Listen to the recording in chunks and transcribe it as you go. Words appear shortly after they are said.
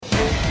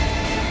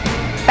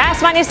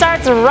Fast Money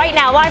starts right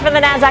now, live from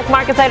the NASDAQ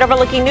market site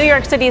overlooking New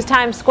York City's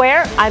Times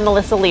Square. I'm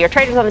Melissa Lee. Our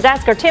traders on the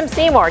desk are Tim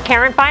Seymour,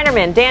 Karen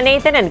Feinerman, Dan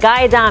Nathan, and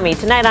Guy Adami.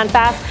 Tonight on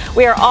Fast,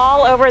 we are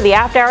all over the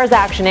after-hours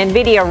action.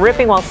 NVIDIA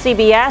ripping while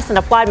CBS and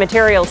Applied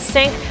Materials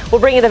sink. We'll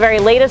bring you the very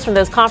latest from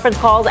those conference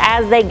calls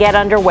as they get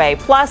underway.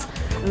 Plus,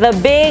 the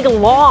big,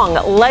 long,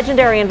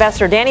 legendary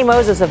investor Danny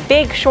Moses of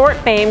Big Short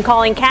fame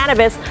calling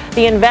cannabis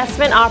the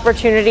investment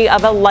opportunity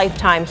of a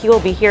lifetime. He will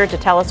be here to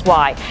tell us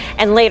why.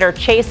 And later,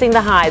 chasing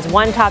the highs,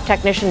 one top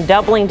technician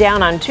doubling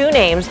down on two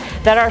names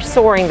that are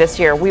soaring this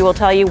year. We will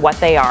tell you what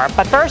they are.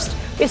 But first,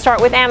 we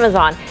start with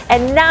Amazon,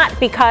 and not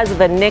because of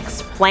the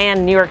Knicks'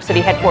 planned New York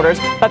City headquarters,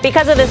 but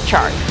because of this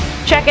chart.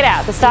 Check it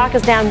out. The stock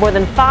is down more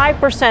than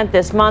 5%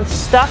 this month,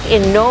 stuck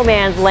in no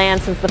man's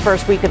land since the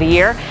first week of the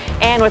year.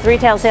 And with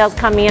retail sales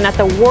coming in at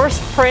the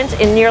worst print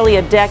in nearly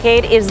a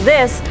decade, is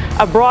this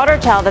a broader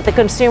tell that the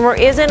consumer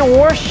is in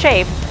worse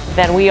shape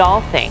than we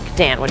all think?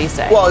 Dan, what do you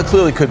say? Well, it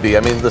clearly could be. I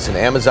mean, listen,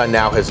 Amazon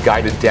now has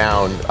guided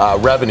down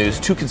revenues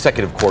 2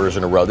 consecutive quarters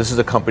in a row. This is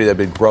a company that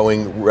has been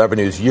growing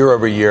revenues year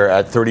over year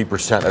at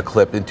 30% a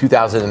clip. In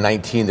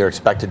 2019, they're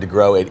expected to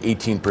grow at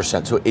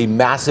 18%. So a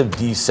massive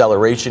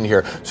deceleration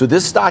here. So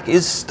this stock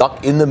is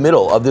stuck in the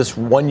middle of this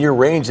one-year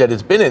range that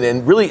it's been in.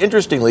 And really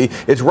interestingly,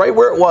 it's right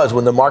where it was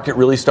when the market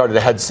really started to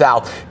head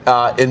south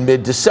in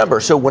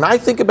mid-December. So when I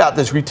think about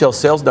this retail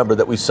sales number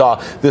that we saw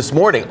this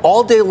morning,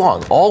 all day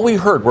long, all we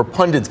heard were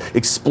pundits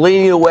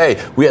explaining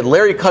away. We had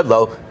Larry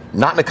Kudlow,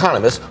 not an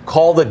economist,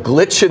 call the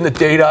glitch in the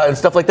data and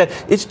stuff like that.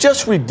 It's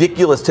just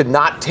ridiculous to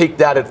not take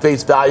that at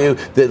face value.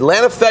 The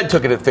Atlanta Fed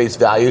took it at face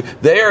value.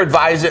 They are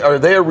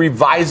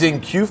revising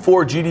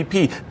Q4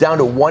 GDP down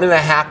to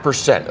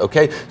 1.5%.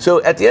 Okay,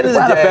 so at the end of the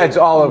day, Atlanta Fed's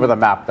all over the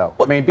map, though.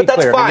 Well, I mean, be that's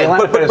clear. fine. I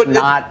mean,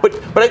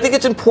 but I think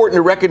it's important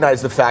to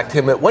recognize the fact,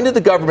 Tim, that when did the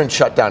government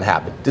shutdown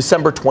happen?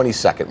 December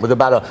 22nd, with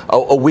about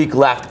a week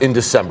left in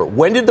December.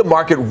 When did the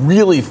market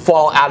really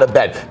fall out of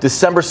bed?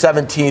 December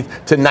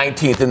 17th to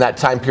 19th in that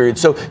time period.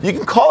 So you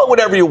can call it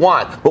whatever you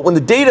want, but when the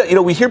data,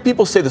 we hear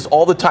people say this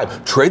all the time,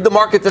 trade the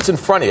market that's in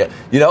front of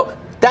you,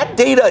 that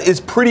data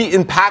is pretty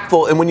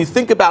impactful. And when you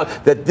think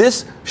about that,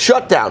 this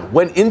shutdown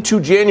went into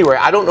January,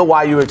 I don't know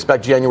why you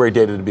expect January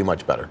data to be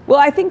much better. Well,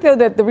 I think, though,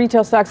 that the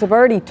retail stocks have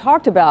already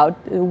talked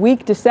about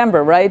weak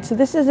December, right? So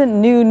this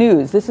isn't new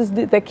news. This is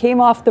that came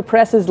off the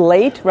presses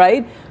late,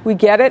 right? We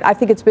get it. I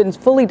think it's been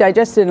fully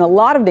digested in a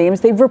lot of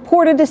names. They've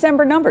reported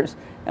December numbers.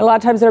 And a lot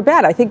of times they're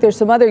bad. I think there's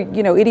some other,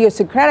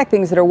 idiosyncratic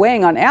things that are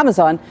weighing on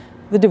Amazon.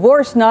 The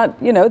divorce,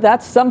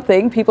 that's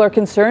something. People are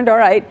concerned. All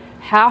right,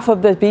 half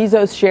of the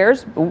Bezos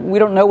shares, we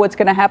don't know what's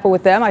going to happen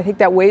with them. I think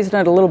that weighs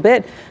on it a little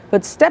bit.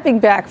 But stepping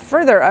back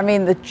further, I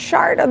mean, the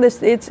chart on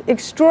this, it's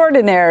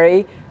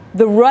extraordinary.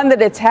 The run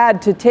that it's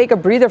had to take a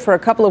breather for a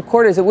couple of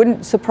quarters, it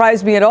wouldn't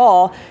surprise me at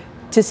all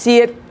to see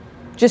it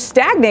just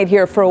stagnate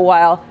here for a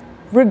while,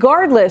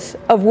 regardless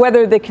of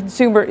whether the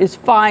consumer is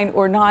fine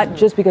or not,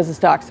 just because the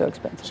stock's so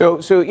expensive.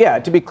 So yeah,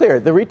 to be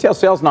clear, the retail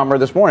sales number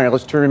this morning,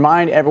 let's to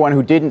remind everyone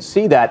who didn't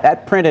see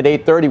that print at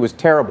 8:30 was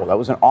terrible. That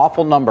was an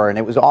awful number, and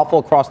it was awful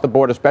across the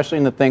board, especially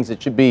in the things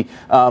that should be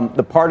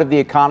the part of the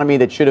economy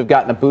that should have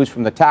gotten a boost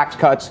from the tax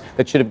cuts,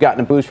 that should have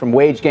gotten a boost from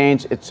wage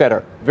gains, et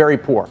cetera. Very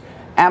poor.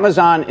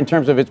 Amazon, in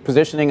terms of its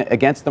positioning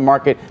against the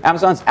market,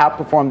 Amazon's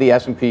outperformed the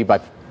S&P by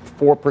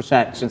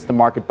 4% since the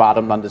market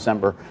bottomed on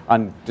December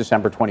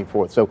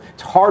 24th. So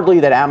it's hardly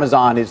that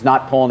Amazon is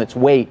not pulling its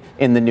weight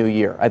in the new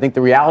year. I think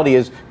the reality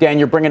is, Dan,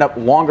 you're bringing up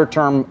longer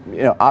term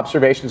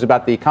observations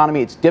about the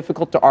economy. It's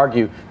difficult to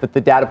argue that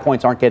the data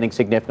points aren't getting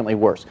significantly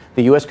worse.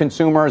 The U.S.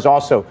 consumer is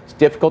also, it's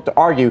difficult to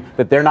argue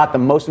that they're not the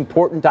most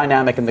important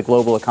dynamic in the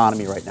global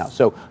economy right now.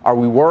 So are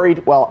we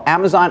worried? Well,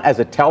 Amazon as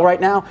a tell right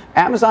now,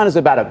 Amazon is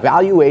about a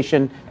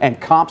valuation and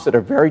comps that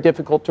are very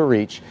difficult to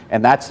reach.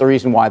 And that's the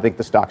reason why I think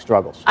the stock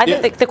struggles. I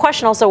think the question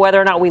also whether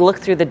or not we look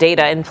through the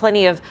data, and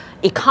plenty of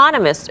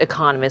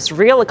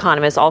real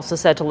economists also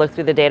said to look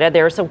through the data.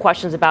 There are some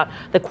questions about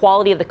the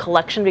quality of the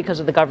collection because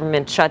of the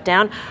government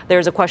shutdown.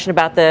 There's a question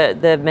about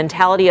the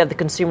mentality of the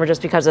consumer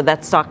just because of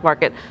that stock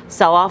market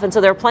sell-off. And so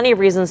there are plenty of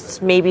reasons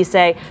to maybe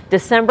say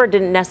December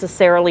didn't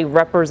necessarily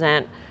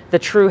represent the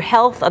true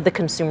health of the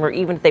consumer,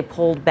 even if they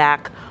pulled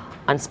back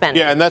on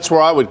spending. Yeah, and that's where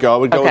I would go. I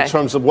would go in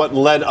terms of what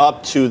led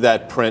up to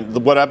that print.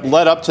 What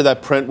led up to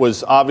that print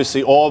was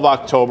obviously all of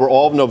October,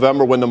 all of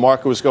November, when the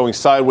market was going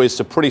sideways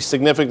to pretty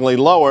significantly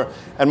lower.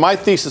 And my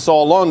thesis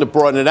all along, to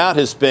broaden it out,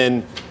 has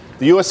been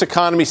the U.S.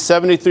 economy,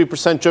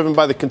 73% driven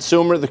by the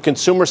consumer. The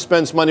consumer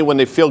spends money when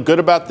they feel good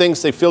about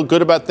things. They feel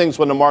good about things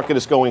when the market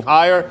is going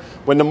higher.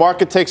 When the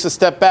market takes a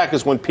step back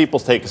is when people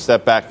take a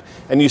step back.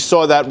 And you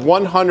saw that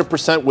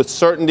 100% with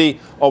certainty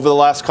over the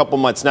last couple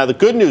months. Now, the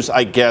good news,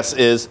 I guess,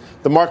 is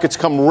the market's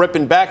come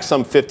ripping back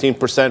some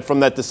 15% from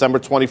that December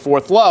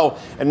 24th low.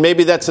 And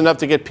maybe that's enough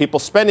to get people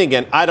spending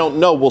again. I don't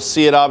know. We'll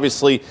see it,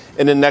 obviously,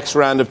 in the next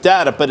round of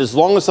data. But as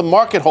long as the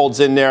market holds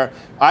in there,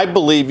 I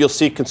believe you'll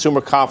see consumer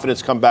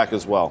confidence come back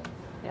as well.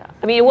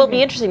 I mean, it will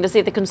be interesting to see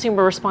if the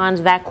consumer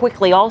responds that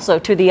quickly also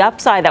to the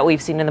upside that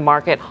we've seen in the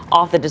market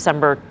off the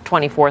December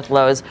 24th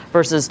lows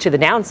versus to the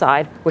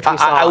downside, which we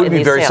saw I would in be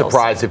these very sales.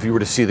 surprised if you were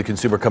to see the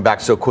consumer come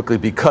back so quickly,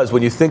 because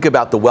when you think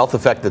about the wealth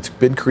effect that's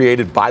been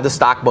created by the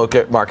stock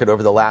market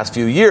over the last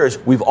few years,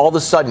 we've all of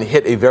a sudden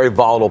hit a very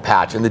volatile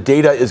patch, and the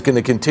data is going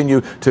to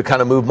continue to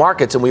kind of move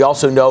markets. And we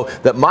also know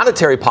that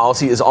monetary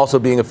policy is also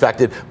being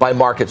affected by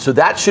markets. So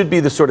that should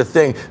be the sort of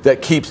thing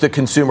that keeps the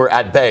consumer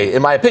at bay,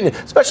 in my opinion,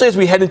 especially as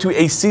we head into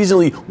a seasonally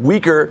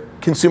weaker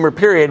consumer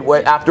period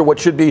after what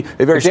should be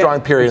a very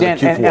strong period in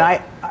the Q4.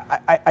 And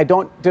I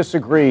don't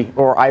disagree,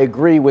 or I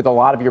agree with a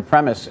lot of your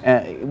premise.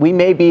 We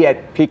may be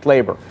at peak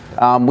labor.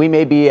 We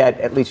may be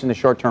at least in the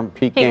short term,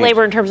 peak gains.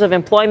 labor in terms of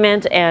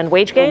employment and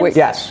wage gains?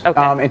 Yes.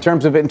 Okay. In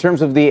terms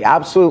of the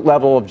absolute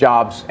level of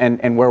jobs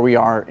and where we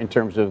are in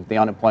terms of the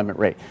unemployment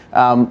rate.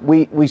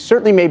 We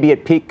certainly may be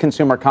at peak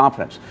consumer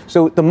confidence.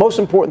 So the most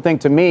important thing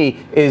to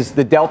me is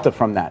the delta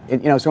from that.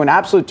 So in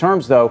absolute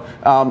terms, though,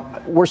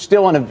 we're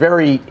still in a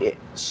very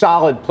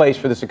solid place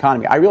for this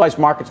economy. I realize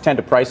markets tend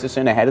to price this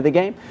in ahead of the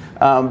game,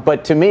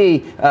 but to me,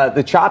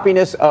 the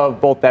choppiness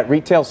of both that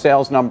retail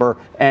sales number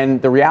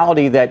and the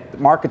reality that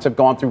markets have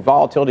gone through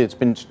volatility that's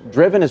been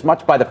driven as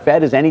much by the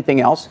Fed as anything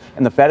else,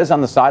 and the Fed is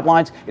on the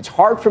sidelines, it's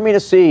hard for me to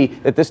see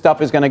that this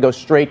stuff is going to go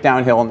straight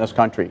downhill in this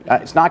country.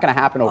 It's not going to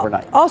happen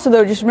overnight. Also,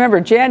 though, just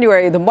remember,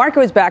 January, the market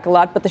was back a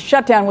lot, but the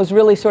shutdown was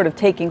really sort of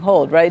taking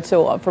hold, right?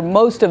 So for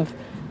most of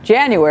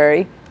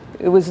January,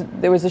 there was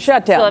a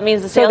shutdown. So that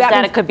means the sales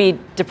data could be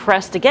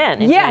depressed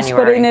again in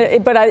January.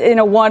 Yes, but in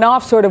a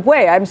one-off sort of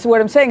way. What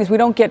I'm saying is we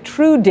don't get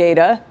true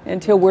data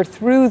until we're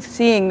through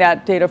seeing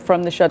that data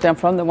from the shutdown,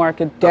 from the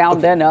market,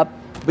 down, then up.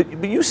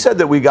 But you said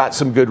that we got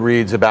some good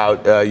reads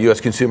about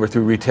U.S. consumer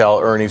through retail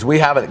earnings. We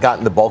haven't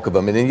gotten the bulk of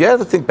them. And then you have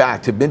to think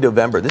back to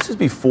mid-November. This is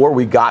before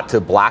we got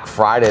to Black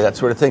Friday, that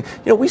sort of thing.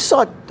 We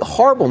saw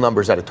horrible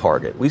numbers out of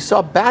Target. We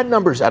saw bad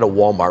numbers out of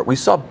Walmart. We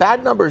saw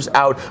bad numbers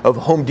out of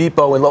Home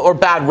Depot, or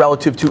bad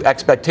relative to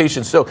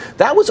expectations. So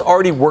that was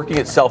already working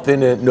itself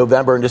in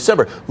November and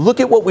December. Look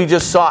at what we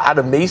just saw out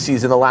of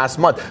Macy's in the last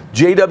month.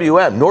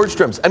 JWM,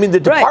 Nordstrom's. I mean, the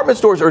department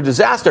stores are a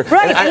disaster.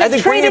 Right, and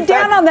it's traded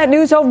down on that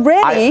news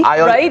already,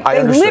 right?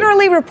 I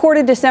literally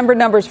reported December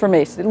numbers for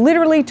Macy's. It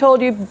literally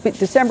told you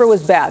December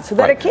was bad. So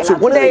that it came out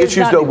one today of the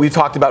issues, though, new. we've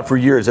talked about for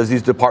years as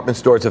these department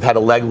stores have had a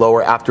leg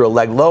lower after a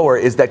leg lower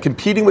is that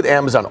competing with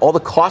Amazon, all the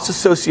costs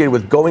associated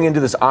with going into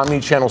this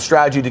omni-channel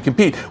strategy to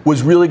compete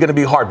was really going to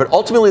be hard. But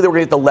ultimately, they were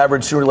going to get the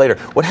leverage sooner or later.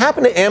 What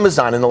happened to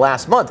Amazon in the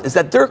last month is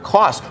that their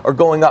costs are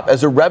going up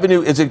as their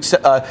revenue is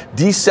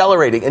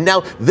decelerating. And now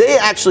they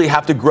actually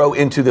have to grow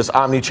into this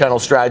omni-channel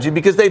strategy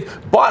because they've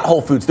bought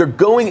Whole Foods. They're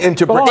going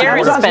into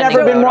Amazon's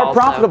never been more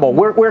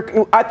profitable.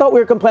 I thought we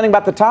were complaining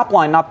about the top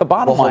line, not the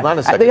bottom line. Hold on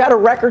a second. They had a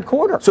record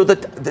quarter. So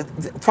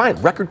fine,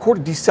 record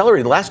quarter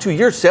decelerated. In the last 2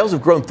 years, sales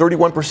have grown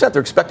 31%.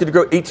 They're expected to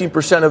grow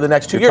 18% over the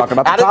next 2 years. Talking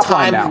about the top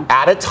line now.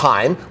 At a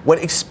time when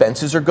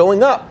expenses are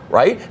going up,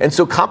 right? And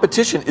so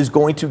competition is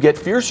going to get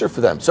fiercer for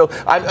them. So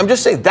I'm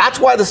just saying that's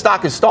why the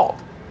stock is stalled.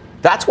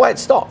 That's why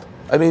it's stalled.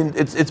 I mean,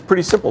 it's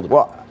pretty simple to me.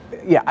 Well,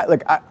 yeah,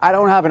 look, I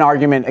don't have an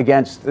argument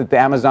against that the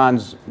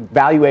Amazon's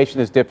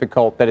valuation is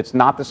difficult, that it's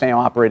not the same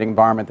operating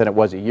environment that it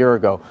was a year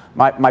ago.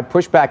 My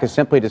pushback is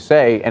simply to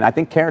say, and I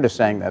think Karen is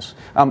saying this,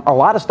 a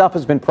lot of stuff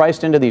has been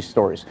priced into these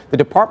stores. The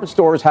department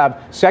stores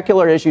have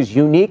secular issues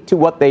unique to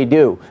what they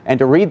do, and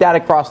to read that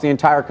across the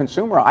entire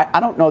consumer, I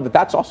don't know that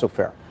that's also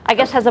fair. I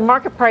guess has the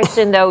market priced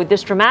in, though,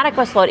 this dramatic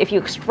slowdown, if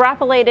you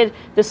extrapolated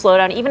the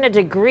slowdown, even a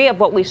degree of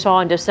what we saw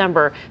in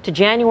December to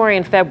January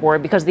and February,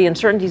 because the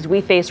uncertainties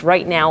we face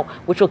right now,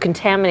 which will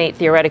contaminate,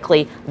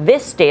 theoretically,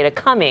 this data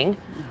coming,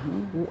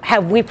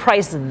 have we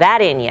priced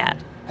that in yet?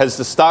 Has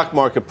the stock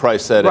market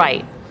priced that in?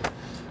 Right.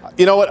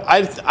 You know what?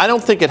 I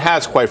don't think it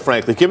has, quite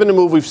frankly. Given the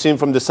move we've seen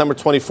from December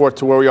 24th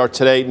to where we are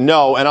today,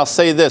 no. And I'll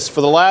say this,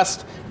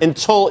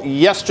 until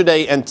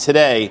yesterday and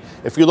today,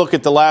 if you look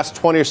at the last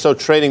 20 or so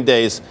trading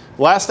days,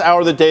 last hour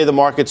of the day, the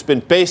market's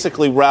been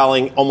basically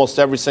rallying almost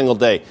every single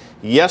day.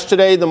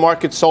 Yesterday, the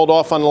market sold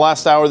off on the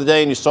last hour of the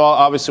day, and you saw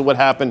obviously what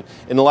happened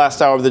in the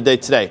last hour of the day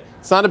today.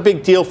 It's not a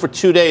big deal for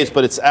 2 days,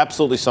 but it's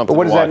absolutely something to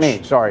watch. But what does that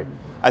mean? Sorry.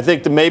 I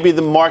think that maybe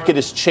the market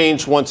has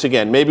changed once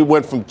again. Maybe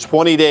went from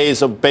 20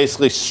 days of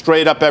basically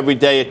straight up every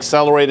day,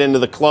 accelerate into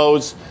the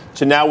close,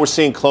 to now we're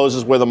seeing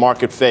closes where the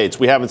market fades.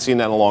 We haven't seen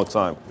that in a long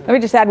time. Let me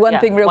just add one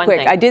thing real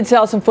quick. I did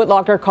sell some Foot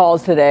Locker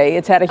calls today.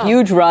 It's had a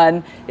huge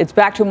run. It's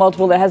back to a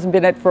multiple that hasn't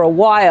been at for a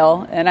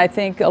while, and I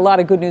think a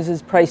lot of good news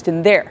is priced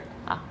in there.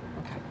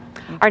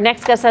 Our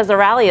next guest says the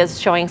rally is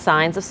showing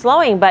signs of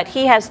slowing, but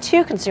he has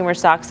two consumer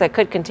stocks that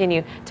could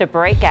continue to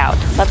break out.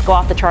 Let's go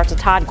off the charts with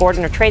Todd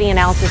Gordon of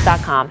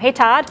TradingAnalysis.com. Hey,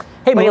 Todd.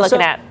 Hey, what are you Melissa,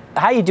 looking at?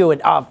 How you doing?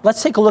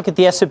 Let's take a look at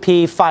the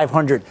S&P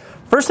 500.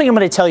 First thing I'm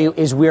going to tell you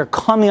is we're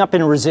coming up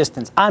in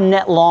resistance. I'm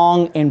net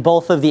long in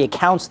both of the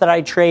accounts that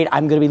I trade.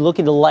 I'm going to be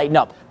looking to lighten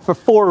up for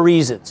 4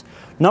 reasons.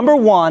 Number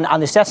one, on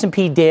this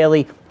S&P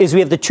daily, is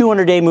we have the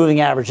 200-day moving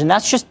average, and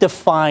that's just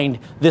defined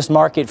this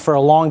market for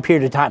a long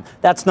period of time.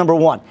 That's number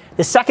one.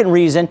 The second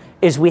reason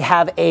is we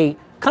have a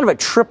kind of a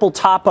triple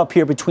top up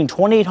here between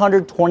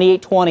 2800,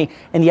 2820,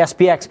 and the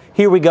SPX.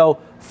 Here we go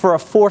for a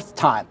fourth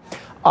time.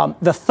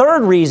 The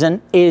third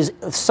reason is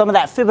some of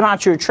that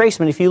Fibonacci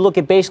retracement. If you look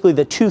at basically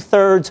the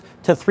 2/3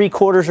 to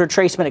 3/4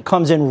 retracement, it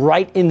comes in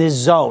right in this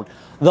zone.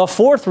 The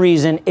fourth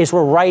reason is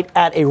we're right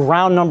at a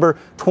round number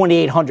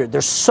 2800.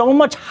 There's so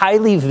much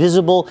highly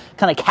visible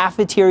kind of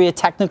cafeteria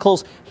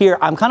technicals here.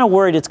 I'm kind of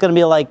worried it's going to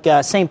be like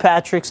St.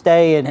 Patrick's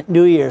Day and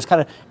New Year's, kind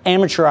of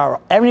amateur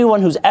hour.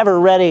 Everyone who's ever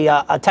read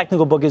a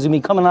technical book is going to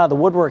be coming out of the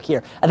woodwork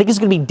here. I think it's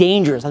going to be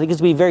dangerous. I think it's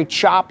going to be very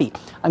choppy.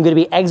 I'm going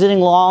to be exiting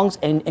longs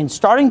and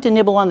starting to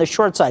nibble on the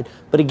short side.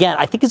 But again,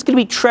 I think it's going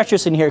to be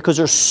treacherous in here because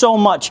there's so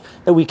much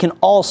that we can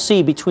all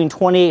see between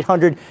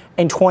 2800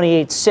 and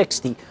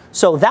 2860.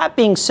 So that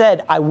being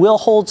said, I will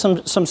hold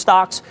some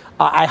stocks.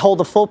 I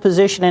hold a full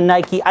position in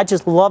Nike. I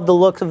just love the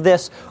look of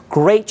this.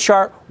 Great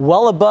chart,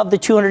 well above the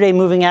 200-day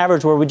moving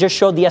average, where we just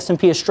showed the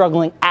S&P is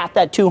struggling at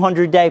that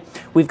 200-day.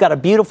 We've got a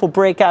beautiful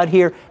breakout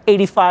here,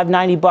 85,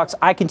 90 bucks.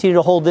 I continue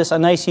to hold this, a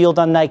nice yield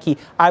on Nike.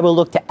 I will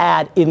look to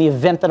add in the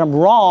event that I'm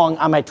wrong.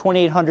 I'm at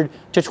 2,800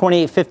 to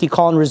 2,850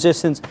 calling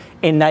resistance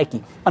in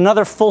Nike.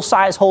 Another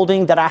full-size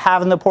holding that I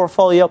have in the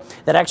portfolio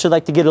that I actually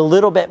like to get a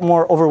little bit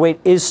more overweight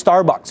is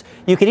Starbucks.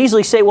 You could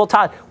easily say, well,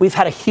 Todd, we've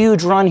had a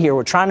huge run here.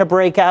 We're trying to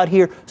break out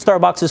here.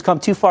 Starbucks has come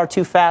too far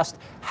too fast.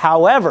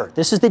 However,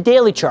 this is the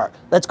daily chart.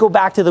 Let's go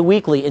back to the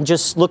weekly and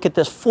just look at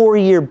this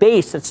 4-year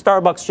base that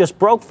Starbucks just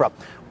broke from.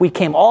 We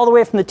came all the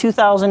way from the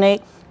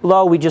 2008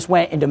 low. We just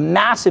went into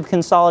massive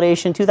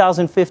consolidation.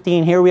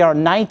 2015, here we are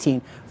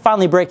 19,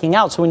 finally breaking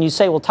out. So when you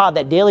say, well, Todd,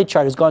 that daily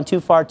chart has gone too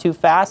far too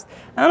fast,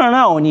 I don't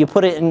know when you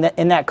put it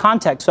in that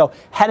context. So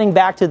heading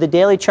back to the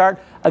daily chart,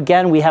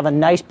 again, we have a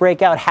nice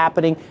breakout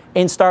happening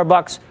in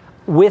Starbucks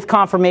with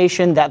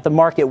confirmation that the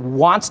market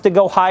wants to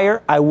go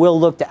higher. I will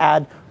look to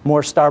add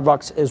more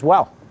Starbucks as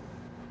well.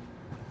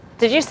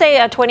 Did you say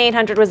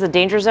 2,800 was the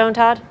danger zone,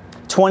 Todd?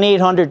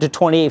 2,800 to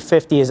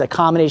 2,850 is a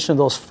combination of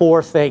those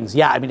four things.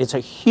 Yeah, I mean, it's a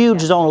huge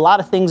zone, a lot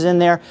of things in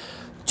there.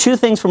 Two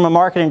things from a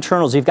market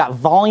internals. You've got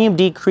volume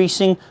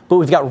decreasing, but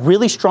we've got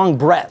really strong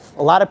breadth.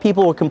 A lot of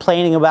people were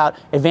complaining about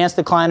advanced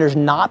decliners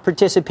not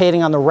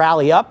participating on the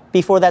rally up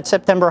before that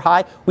September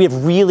high. We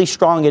have really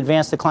strong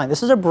advanced decline.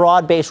 This is a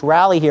broad-based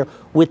rally here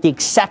with the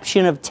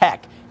exception of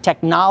tech.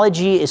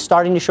 Technology is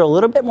starting to show a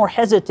little bit more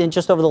hesitant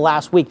just over the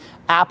last week.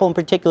 Apple in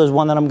particular is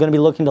one that I'm going to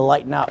be looking to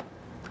lighten up.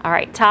 All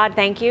right, Todd,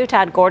 thank you.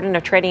 Todd Gordon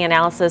of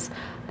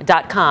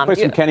tradinganalysis.com. Play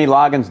some Kenny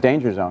Loggins'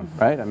 danger zone,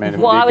 right? I mean, it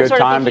would be a good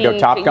time to go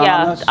Top Gun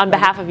on this. On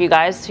behalf of you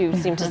guys who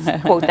seem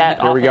to quote that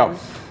often. Here we go.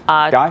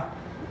 Guy,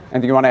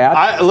 anything you want to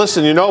add?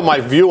 Listen, you know my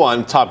view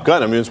on Top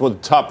Gun. I mean, it's one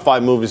of the top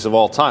 5 movies of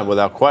all time,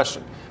 without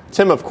question.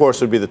 Tim, of course,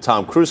 would be the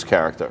Tom Cruise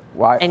character.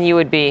 Why? And you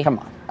would be? Come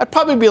on. I'd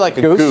probably be like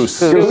a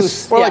goose.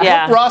 Well, like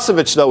Rick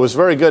Rossovich, though, was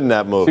very good in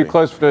that movie. Too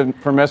close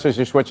for missiles,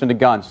 you're switching to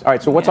guns. All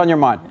right, so what's on your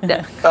mind? We're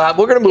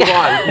going to move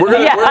on. We're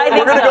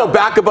going to go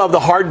back above the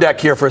hard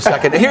deck here for a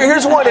second.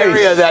 Here's one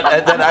area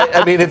that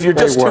I mean, if you're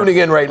just tuning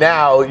in right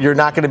now, you're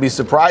not going to be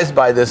surprised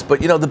by this,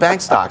 but, you know, the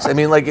bank stocks. I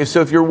mean, like,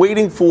 if you're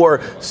waiting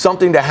for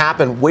something to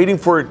happen, waiting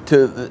for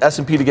the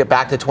S&P to get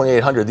back to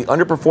 2,800, the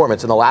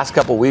underperformance in the last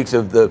couple of weeks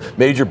of the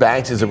major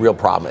banks is a real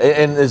problem.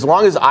 And as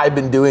long as I've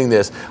been doing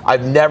this,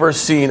 I've never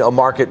seen a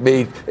market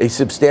make a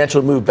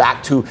substantial move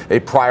back to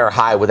a prior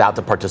high without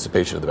the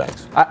participation of the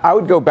banks. I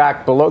would go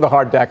back below the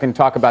hard deck and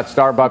talk about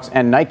Starbucks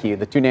and Nike,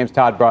 the two names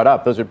Todd brought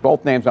up. Those are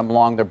both names I'm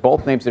long. They're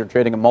both names that are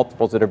trading at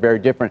multiples that are very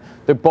different.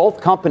 They're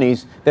both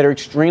companies that are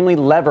extremely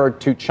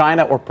levered to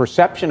China or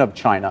perception of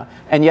China,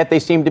 and yet they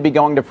seem to be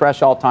going to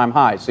fresh all-time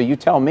highs. So you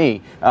tell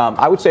me.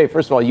 I would say,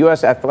 first of all,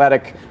 U.S.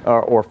 athletic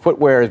or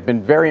footwear has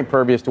been very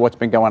impervious to what's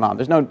been going on.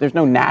 There's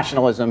no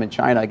nationalism in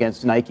China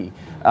against Nike.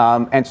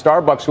 And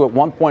Starbucks, who at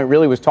one point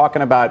really was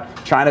talking about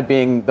China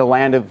being the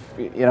land of,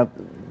 you know,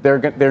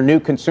 their new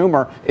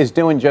consumer, is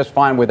doing just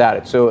fine without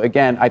it. So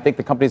again, I think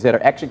the companies that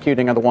are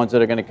executing are the ones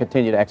that are going to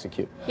continue to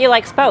execute. He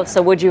likes both,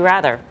 so would you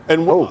rather?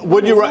 And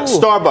would you rather?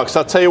 Starbucks,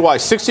 I'll tell you why.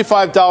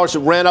 $65, it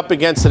ran up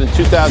against it in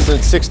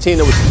 2016.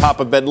 It was the top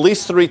of at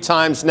least 3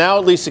 times. Now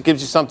at least it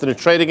gives you something to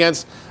trade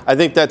against. I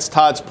think that's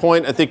Todd's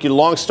point. I think you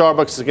long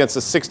Starbucks against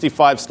a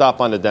 65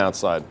 stop on the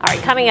downside. All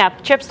right, coming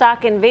up, chip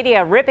stock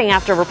NVIDIA ripping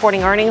after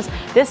reporting earnings.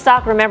 This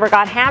stock, remember,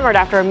 got hammered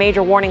after a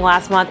major warning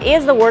last month.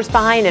 Is the worst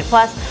behind it?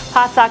 Plus,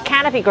 hot stock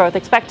Canopy Growth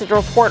expected to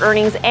report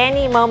earnings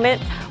any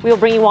moment. We will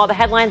bring you all the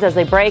headlines as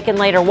they break. And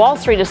later, Wall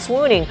Street is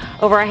swooning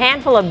over a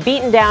handful of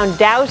beaten down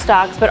Dow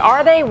stocks. But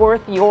are they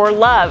worth your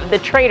love? The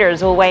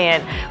traders will weigh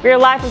in. We are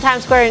live from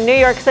Times Square in New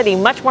York City.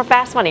 Much more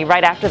Fast Money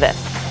right after this.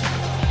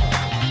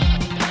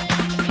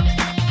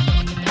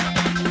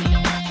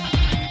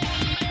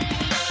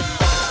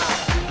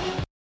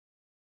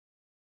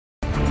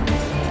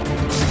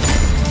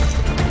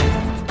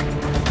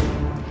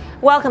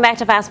 Welcome back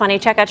to Fast Money.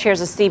 Check out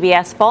shares of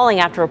CBS falling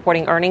after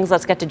reporting earnings.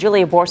 Let's get to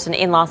Julia Borson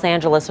in Los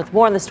Angeles with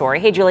more on the story.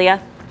 Hey,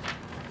 Julia.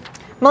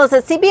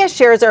 Melissa, CBS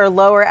shares are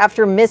lower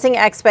after missing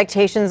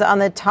expectations on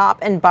the top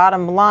and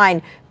bottom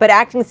line. But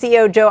acting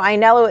CEO Joe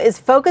Aiello is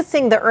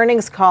focusing the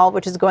earnings call,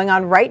 which is going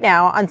on right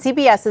now, on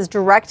CBS's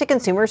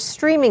direct-to-consumer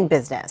streaming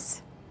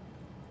business.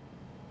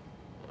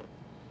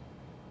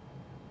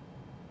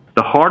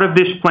 The heart of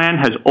this plan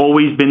has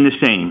always been the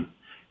same: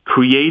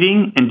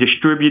 creating and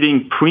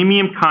distributing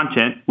premium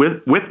content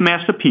with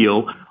mass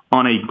appeal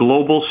on a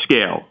global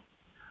scale.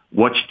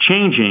 What's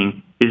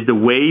changing is the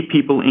way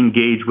people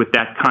engage with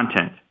that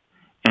content,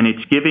 and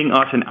it's giving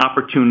us an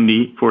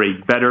opportunity for a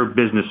better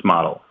business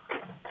model.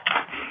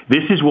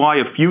 This is why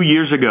a few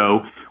years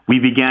ago, we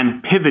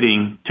began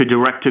pivoting to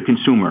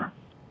direct-to-consumer.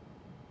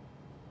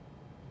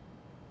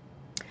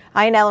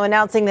 Aiello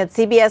announcing that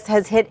CBS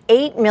has hit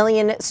 8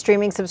 million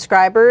streaming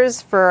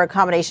subscribers for a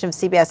combination of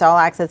CBS All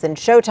Access and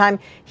Showtime.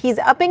 He's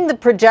upping the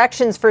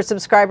projections for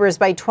subscribers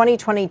by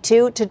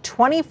 2022 to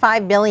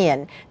 25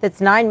 million. That's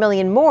 9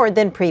 million more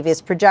than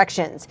previous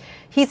projections.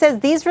 He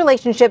says these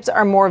relationships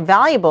are more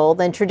valuable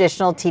than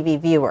traditional TV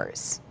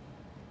viewers.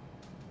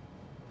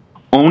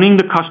 Owning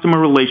the customer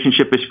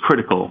relationship is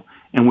critical,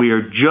 and we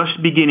are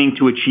just beginning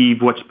to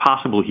achieve what's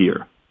possible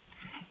here.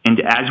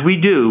 And as we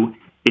do,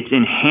 it's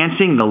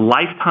enhancing the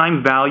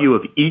lifetime value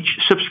of each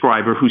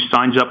subscriber who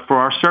signs up for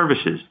our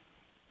services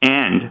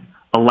and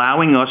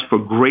allowing us for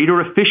greater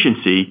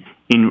efficiency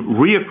in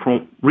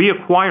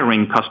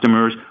reacquiring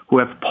customers who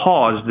have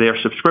paused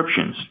their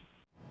subscriptions.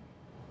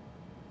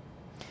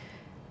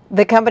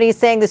 The company is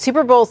saying the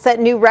Super Bowl set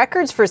new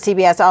records for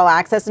CBS All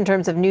Access in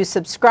terms of new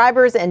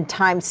subscribers and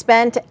time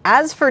spent.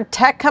 As for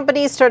tech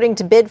companies starting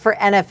to bid for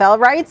NFL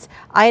rights,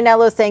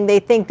 Aiello saying they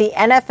think the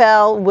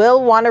NFL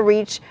will want to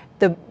reach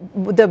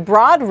the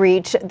broad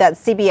reach that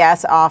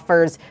CBS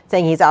offers,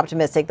 saying he's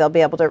optimistic they'll be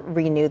able to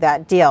renew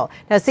that deal.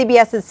 Now,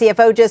 CBS's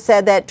CFO just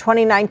said that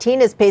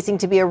 2019 is pacing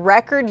to be a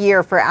record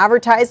year for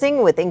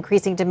advertising with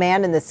increasing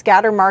demand in the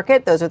scatter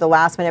market. Those are the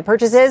last-minute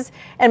purchases.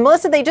 And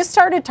Melissa, they just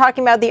started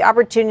talking about the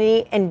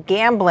opportunity in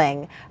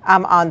gambling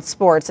on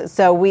sports.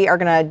 So we are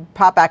going to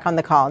pop back on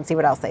the call and see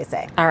what else they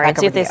say. All right,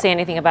 see if they say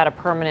anything about a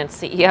permanent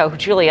CEO.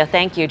 Julia,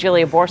 thank you.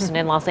 Julia Borson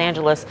in Los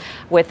Angeles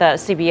with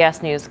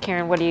CBS News.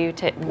 Karen, what's your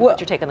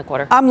take on the quarter?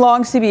 I'm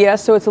long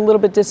CBS, so it's a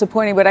little bit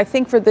disappointing. But I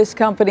think for this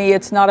company,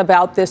 it's not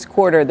about this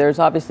quarter. There's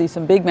obviously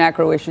some big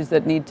macro issues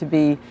that need to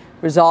be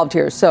resolved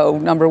here. So,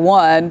 number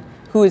one,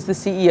 who is the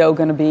CEO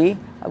going to be?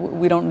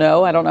 We don't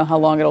know. I don't know how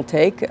long it'll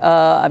take.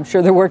 I'm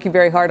sure they're working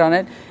very hard on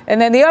it.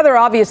 And then the other,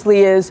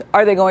 obviously, is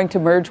are they going to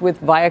merge with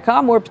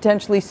Viacom or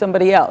potentially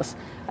somebody else?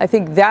 I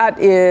think that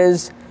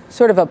is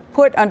sort of a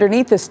put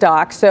underneath the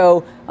stock.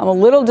 So I'm a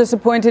little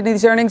disappointed in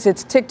these earnings.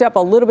 It's ticked up a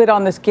little bit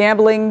on this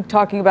gambling,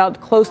 talking about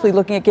closely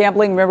looking at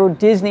gambling. Remember,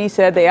 Disney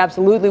said they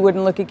absolutely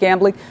wouldn't look at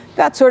gambling.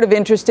 That's sort of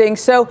interesting.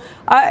 So,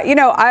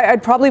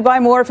 I'd probably buy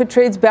more if it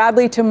trades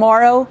badly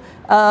tomorrow.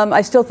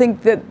 I still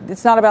think that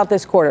it's not about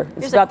this quarter.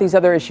 It's about these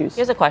other issues.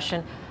 Here's a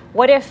question.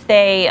 What if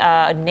they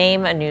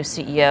name a new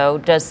CEO?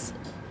 Does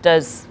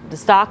the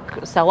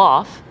stock sell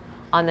off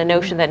on the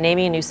notion that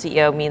naming a new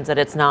CEO means that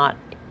it's not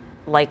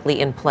likely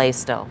in play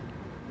still?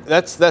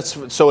 That's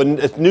so a new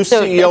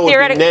CEO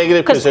would be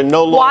negative because they're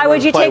no longer. Why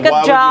would you take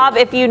a job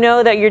if you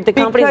know that the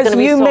company's going to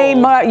be sold?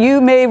 Because you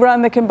may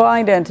run the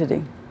combined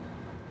entity.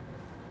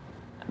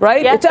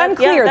 Right? Yeah, it's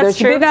unclear.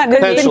 There's been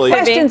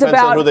questions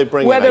about whether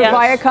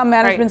Viacom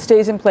management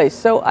stays in place.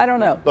 So I don't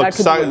know. Look,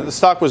 the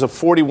stock was a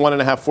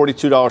 $41.5,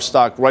 $42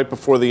 stock right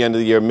before the end of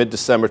the year,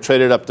 mid-December,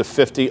 traded up to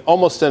 $50,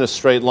 almost in a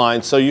straight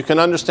line. So you can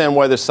understand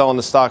why they're selling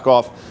the stock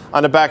off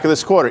on the back of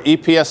this quarter.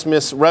 EPS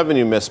miss,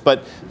 revenue miss.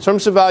 But in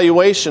terms of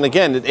valuation,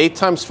 again, at 8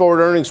 times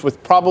forward earnings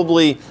with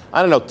probably,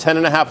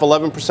 10.5,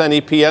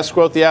 11% EPS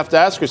growth, you have to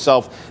ask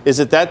yourself, is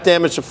it that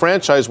damaged a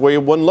franchise where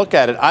you wouldn't look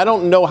at it? I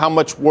don't know how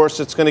much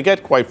worse it's going to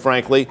get, quite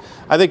frankly.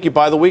 I think you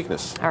buy the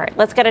weakness. All right,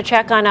 let's get a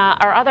check on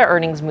our other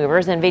earnings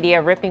movers.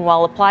 NVIDIA ripping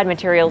while Applied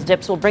Materials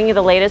dips. We'll bring you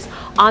the latest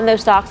on those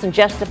stocks in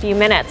just a few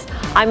minutes.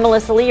 I'm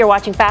Melissa Lee. You're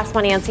watching Fast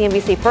Money on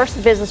CNBC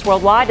First Business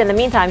Worldwide. In the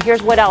meantime,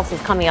 here's what else is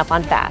coming up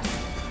on Fast.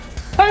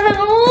 I'm in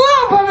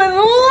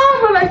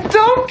love, and I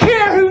don't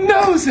care who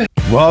knows it.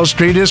 Wall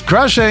Street is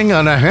crushing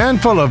on a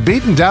handful of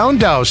beaten down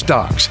Dow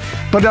stocks.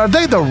 But are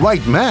they the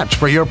right match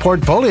for your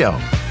portfolio?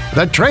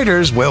 The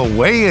traders will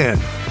weigh in.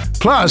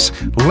 Plus,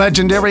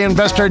 legendary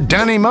investor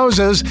Danny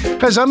Moses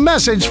has a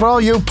message for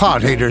all you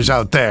pot haters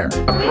out there.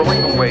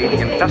 Throwing away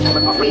the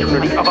investment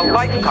opportunity of a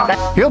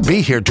lifetime. He'll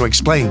be here to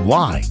explain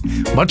why.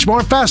 Much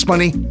more Fast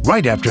Money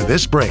right after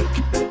this break.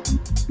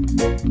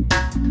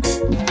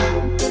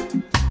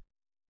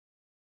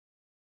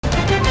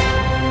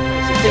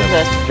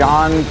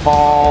 John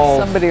Paul.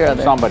 Somebody or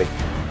other. Somebody.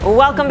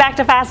 Welcome back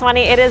to Fast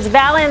Money. It is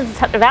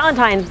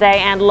Valentine's Day,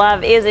 and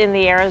love is in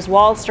the air as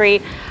Wall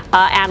Street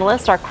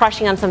analysts are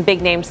crushing on some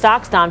big-name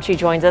stocks. Dom Chu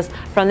joins us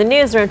from the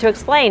newsroom to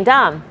explain.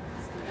 Dom.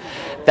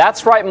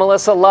 That's right,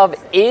 Melissa. Love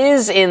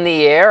is in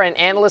the air, and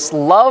analysts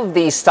love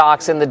these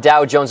stocks in the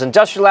Dow Jones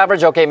Industrial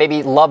Average. Okay,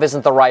 maybe love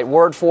isn't the right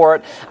word for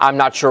it. I'm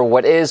not sure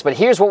what is, but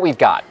here's what we've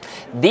got.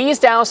 These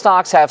Dow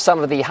stocks have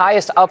some of the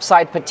highest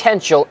upside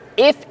potential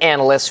if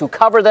analysts who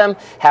cover them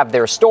have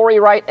their story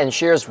right and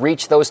shares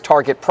reach those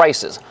target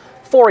prices.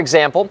 For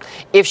example,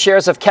 if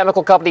shares of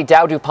chemical company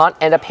Dow DuPont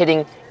end up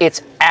hitting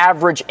its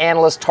average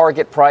analyst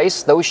target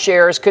price, those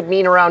shares could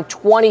mean around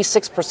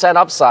 26%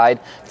 upside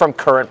from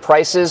current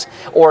prices.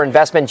 Or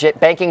investment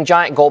banking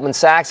giant Goldman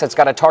Sachs that's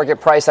got a target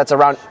price that's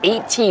around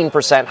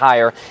 18%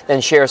 higher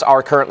than shares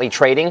are currently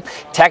trading.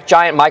 Tech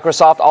giant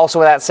Microsoft also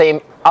in that same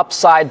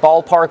upside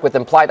ballpark with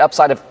implied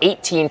upside of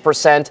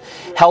 18%.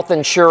 Health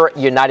insurer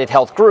United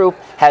Health Group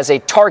has a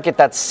target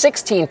that's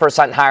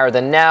 16% higher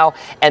than now.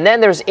 And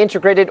then there's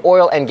integrated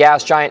oil and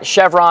gas giant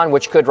Chevron,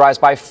 which could rise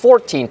by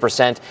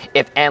 14%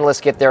 if analysts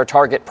get their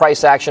target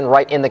price action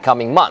right in the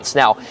coming months.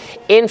 Now,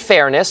 in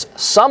fairness,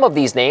 some of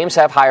these names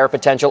have higher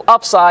potential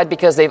upside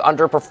because they've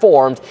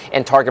underperformed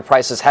and target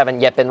prices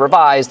haven't yet been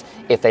revised,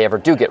 if they ever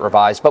do get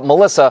revised. But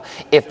Melissa,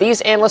 if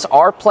these analysts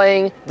are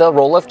playing the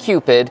role of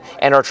Cupid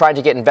and are trying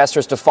to get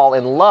investors to fall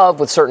in love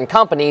with certain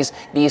companies,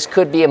 these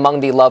could be among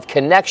the love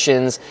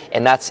connections,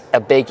 and that's a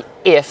big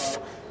if.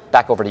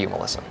 Back over to you,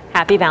 Melissa.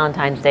 Happy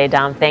Valentine's Day,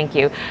 Dom. Thank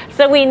you.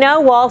 So we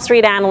know Wall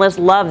Street analysts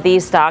love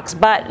these stocks,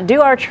 but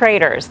do our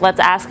traders? Let's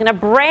ask in a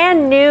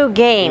brand new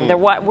game that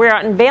what we're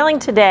unveiling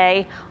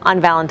today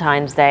on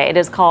Valentine's Day. It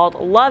is called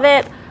Love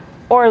It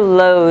or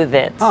Loathe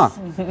It.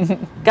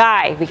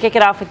 Guy, we kick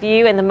it off with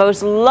you and the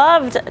most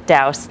loved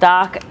Dow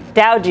stock,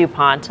 Dow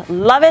DuPont.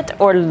 Love it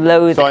or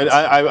loathe it? So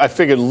I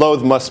figured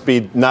loathe must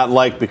be not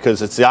like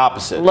because it's the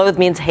opposite. Loathe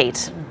means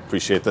hate.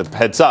 Appreciate the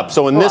heads up.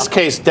 So in this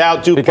case, Dow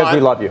DuPont. Because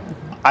we love you.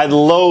 I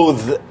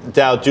loathe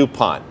Dow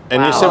DuPont.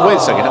 And you said, wait a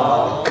second.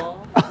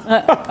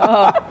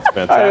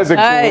 Fantastic. That is a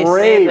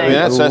great.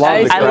 I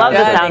love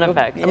the sound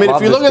effect. I mean,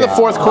 if you look at the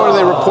fourth quarter,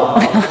 they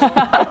report.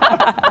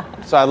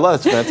 So I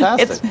love it's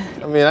fantastic.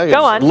 I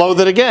go on.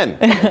 Loathe it again.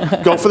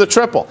 Go for the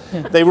triple.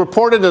 They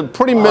reported a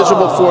pretty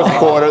miserable fourth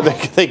quarter.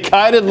 They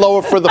guided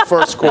lower for the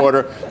first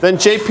quarter. Then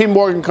J.P.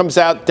 Morgan comes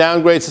out,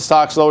 downgrades the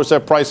stocks, lowers their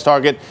price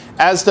target,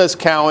 as does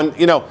Cowen.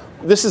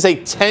 This is a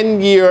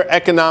 10-year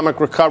economic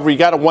recovery. You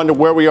got to wonder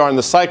where we are in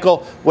the cycle.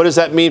 What does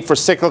that mean for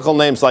cyclical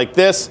names like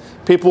this?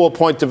 People will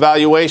point to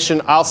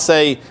valuation. I'll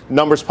say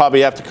numbers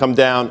probably have to come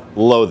down.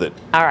 Loathe it.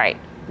 All right.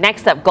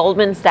 Next up,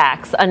 Goldman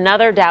Sachs,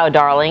 another Dow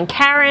darling.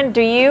 Karen,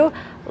 do you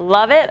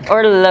love it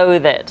or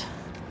loathe it?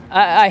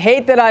 I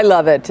hate that I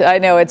love it. I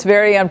know it's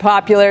very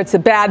unpopular. It's a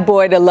bad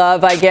boy to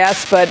love, I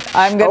guess, but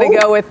I'm going to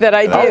go with that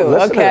I do.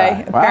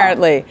 Okay, wow.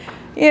 Apparently.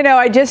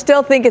 I just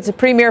still think it's a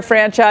premier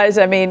franchise.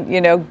 I mean,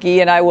 Guy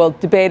and I will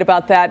debate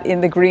about that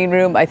in the green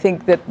room. I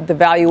think that the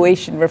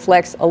valuation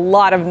reflects a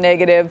lot of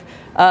negative.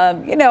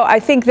 I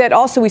think that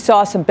also we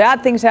saw some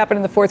bad things happen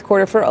in the fourth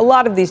quarter for a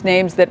lot of these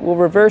names that will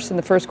reverse in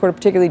the first quarter,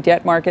 particularly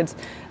debt markets.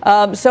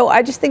 So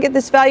I just think at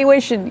this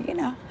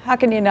valuation, how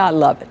can you not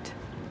love it?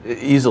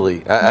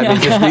 Easily. I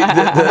mean, just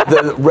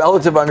the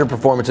relative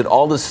underperformance and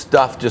all this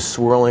stuff just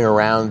swirling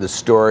around the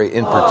story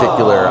in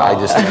particular, I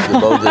just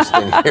loathe this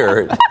thing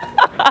here.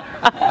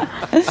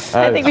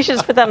 I think we should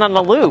just put that on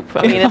a loop.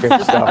 I mean, it's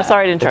just,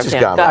 sorry to interrupt you.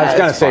 I was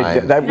going to say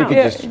that we could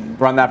just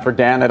run that for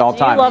Dan at all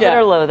times. Do you love it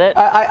or loathe it?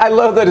 I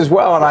loathe it as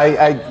well, and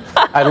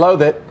I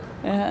loathe it.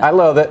 I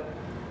loathe it.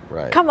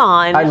 Right. Come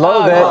on. I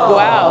loathe it.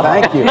 Wow.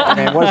 Thank you. I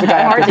mean, what does the guy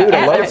have to do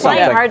to loathe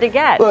something? Hard to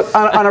get. Look,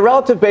 on a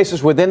relative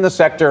basis within the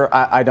sector,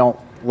 I don't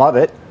love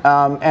it.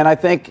 And I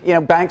think,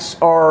 banks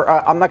are,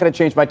 I'm not going to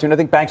change my tune. I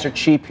think banks are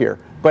cheap here.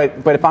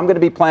 But if I'm going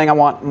to be playing, I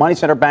want money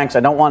center banks.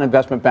 I don't want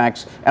investment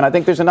banks. And I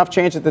think there's enough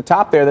change at the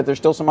top there that there's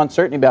still some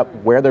uncertainty about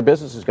where their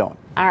business is going.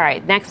 All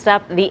right. Next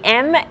up, the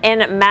M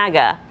in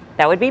MAGA.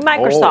 That would be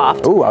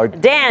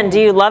Microsoft. Dan,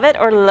 do you love it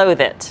or loathe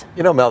it?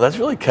 Mel, that's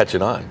really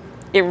catching on.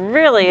 It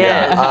really is.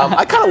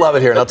 I kind of love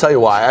it here, and I'll tell you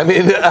why. I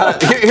mean,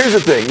 here's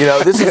the thing.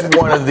 This is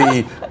one of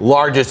the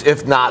largest,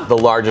 if not the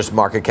largest,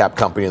 market cap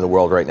company in the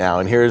world right now.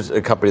 And here's a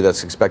company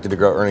that's expected to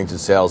grow earnings and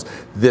sales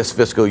this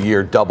fiscal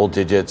year double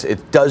digits.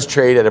 It does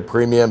trade at a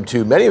premium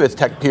to many of its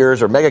tech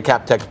peers or mega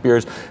cap tech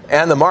peers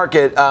and the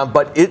market,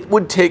 but it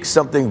would take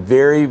something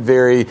very,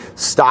 very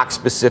stock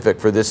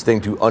specific for this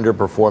thing to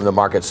underperform the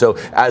market. So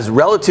as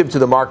relative to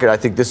the market, I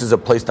think this is a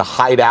place to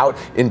hide out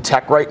in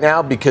tech right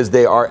now because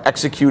they are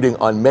executing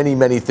on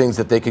many things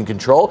that they can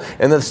control,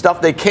 and the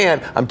stuff they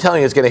can't, I'm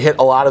telling you, is going to hit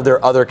a lot of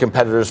their other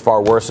competitors far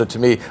worse. So to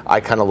me, I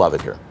kind of love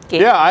it here.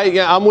 Yeah,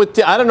 I'm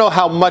with. I don't know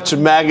how much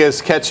MAGA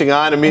is catching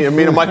on. I mean,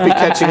 it might be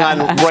catching on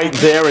right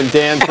there in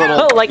Dan's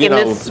little,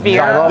 this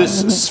sphere.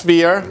 This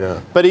sphere.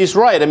 Yeah. But he's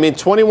right. I mean,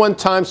 21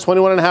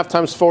 and a half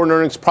times forward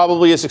earnings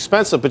probably is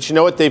expensive. But you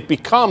know what? They've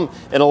become,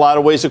 in a lot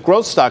of ways, a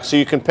growth stock. So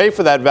you can pay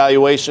for that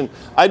valuation.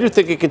 I do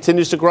think it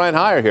continues to grind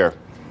higher here.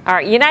 All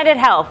right, United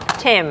Health,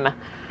 Tim.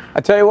 I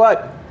tell you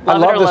what. I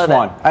love this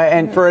one.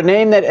 And for a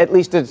name that, at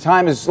least at the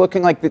time, is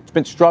looking like it's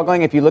been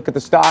struggling, if you look at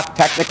the stock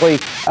technically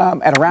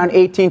at around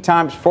 18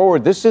 times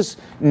forward, this is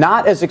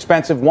not as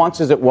expensive once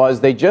as it was.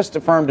 They just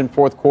affirmed in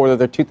fourth quarter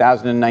their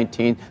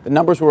 2019. The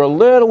numbers were a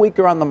little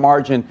weaker on the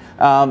margin.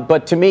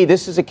 But to me,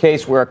 this is a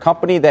case where a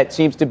company that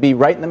seems to be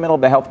right in the middle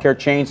of the healthcare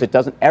change that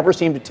doesn't ever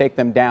seem to take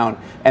them down,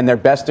 and they're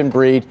best in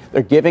breed.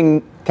 They're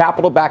giving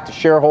capital back to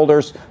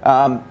shareholders.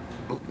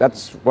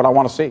 That's what I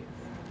want to see.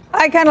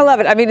 I kind of love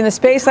it. I mean, in the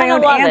space I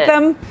own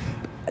Anthem,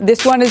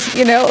 this one is,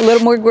 a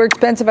little more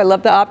expensive. I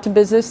love the Optum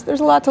business. There's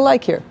a lot to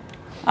like here.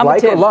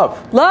 Like or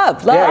love?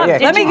 Love. Yeah.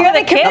 Let me give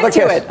a kiss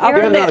to it. I'll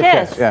give it a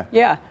kiss.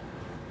 Yeah.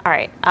 All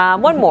right,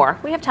 one more.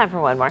 We have time for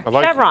one more.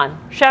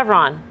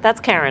 Chevron. That's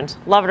Karen's.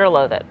 Love it or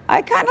loathe it?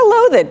 I kind of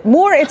loathe it.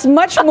 It's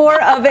much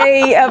more of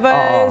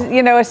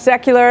a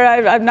secular.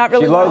 I'm not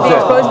really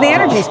exposed in the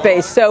energy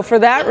space. So for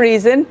that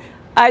reason,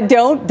 I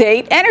don't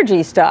date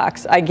energy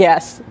stocks. I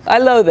guess I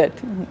loathe it.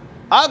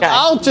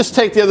 I'll just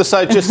take the other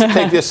side, just to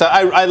take this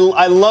side.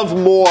 I love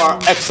more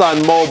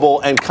ExxonMobil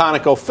and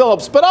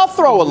ConocoPhillips, but I'll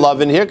throw a love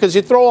in here because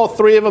you throw all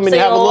three of them and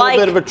you have a little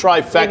bit of a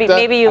trifecta.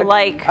 Maybe you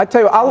like. I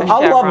tell you,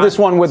 I'll love this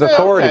one with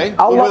authority. Okay.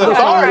 I'll love this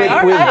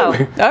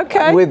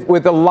one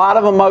with a lot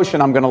of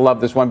emotion. I'm going to love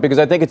this one because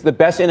I think it's the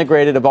best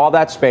integrated of all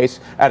that space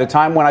at a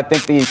time when I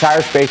think the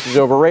entire space is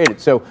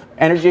overrated. So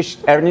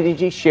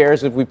energy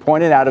shares, as we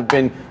pointed out, have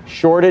been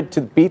shorted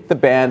to beat the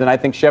band, and I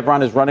think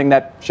Chevron is running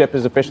that ship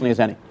as efficiently as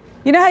any.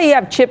 You know how you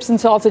have chips and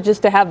salsa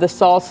just to have the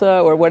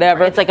salsa or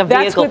whatever? It's like a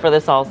vehicle for the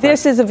salsa.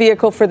 This is a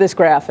vehicle for this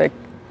graphic.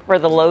 For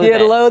the loathing. Yeah,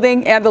 the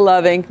loathing and the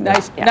loving.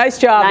 Nice job. Nice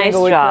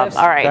job.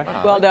 All right.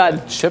 Well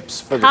done.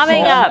 Chips for the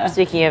Coming up,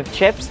 speaking of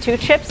chips, 2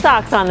 chip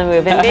stocks on the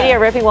move. NVIDIA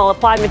ripping while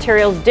Applied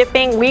Materials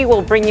dipping. We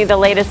will bring you the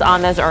latest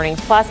on those earnings.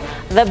 Plus,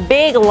 the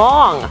big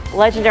long.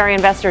 Legendary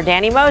investor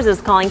Danny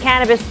Moses calling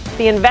cannabis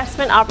the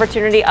investment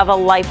opportunity of a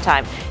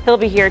lifetime. He'll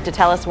be here to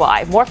tell us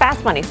why. More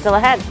Fast Money still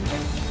ahead.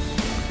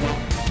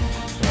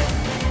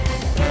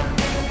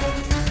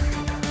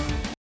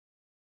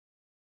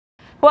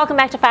 Welcome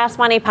back to Fast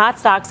Money. Pot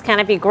stocks,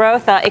 Canopy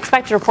Growth.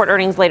 Expect to report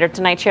earnings later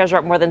tonight. Shares are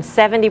up more than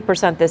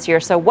 70% this year.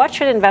 So what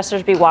should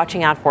investors be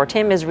watching out for?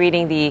 Tim is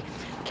reading the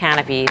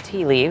Canopy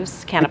tea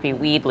leaves, Canopy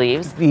weed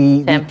leaves.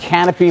 The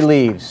Canopy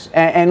leaves.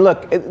 And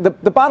look, the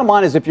bottom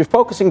line is if you're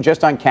focusing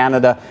just on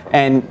Canada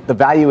and the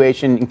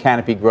valuation in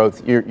Canopy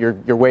Growth,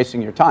 you're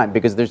wasting your time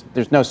because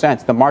there's no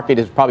sense. The market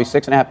is probably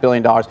 $6.5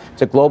 billion.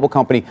 It's a global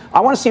company. I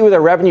want to see where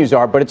their revenues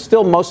are, but it's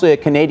still mostly a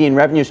Canadian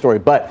revenue story.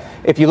 But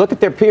if you look at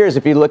their peers,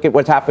 if you look at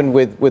what's happened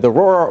with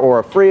Aurora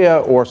or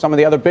Afria or some of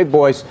the other big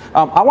boys,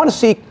 I want to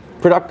see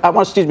I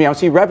want to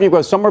see revenue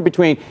growth somewhere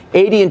between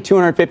 80 and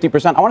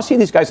 250%. I want to see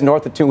these guys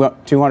north of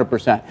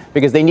 200%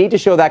 because they need to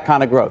show that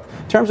kind of growth.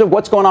 In terms of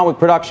what's going on with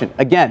production,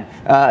 again,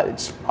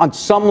 it's on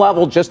some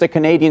level just a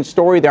Canadian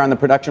story there on the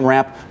production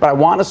ramp, but I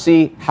want to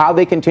see how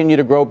they continue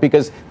to grow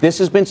because this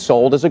has been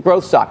sold as a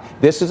growth stock.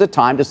 This is a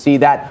time to see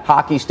that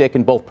hockey stick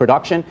in both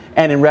production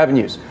and in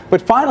revenues.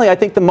 But finally, I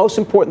think the most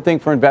important thing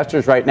for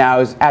investors right now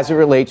is as it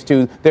relates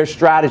to their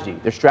strategy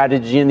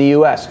in the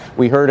U.S.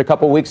 We heard a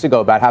couple weeks ago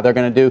about how they're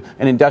going to do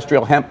an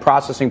industrial hemp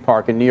processing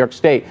park in New York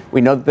State. We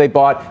know that they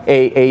bought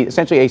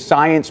essentially a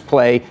science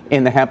play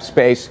in the hemp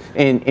space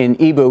in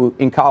Ibu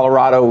in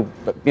Colorado,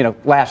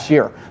 last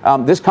year.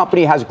 This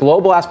company has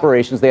global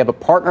aspirations. They have a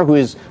partner who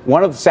is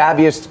one of the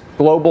savviest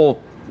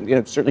global,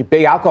 certainly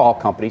big alcohol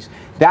companies.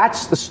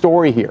 That's the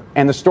story here.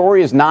 And the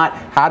story is not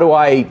how do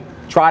I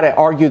try to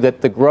argue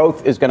that the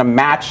growth is going to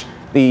match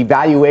the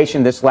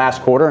valuation this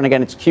last quarter. And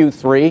again, it's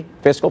Q3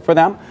 fiscal for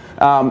them.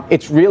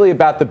 It's really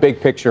about the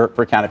big picture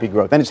for Canopy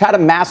Growth. And it's had a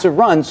massive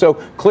run, so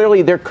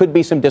clearly there could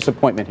be some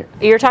disappointment here.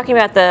 You're talking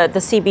about the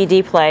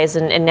CBD plays,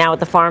 and now with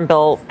the Farm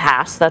Bill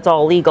passed, that's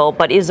all legal.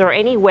 But is there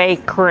any way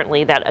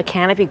currently that a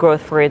Canopy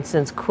Growth, for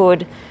instance,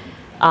 could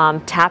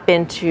tap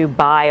into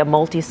buy a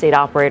multi-state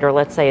operator,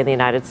 let's say in the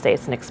United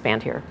States, and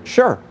expand here?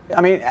 Sure.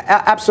 I mean,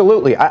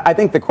 absolutely. I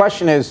think the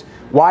question is,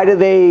 why do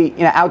they,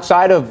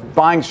 outside of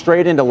buying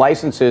straight into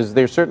licenses,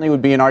 there certainly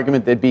would be an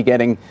argument they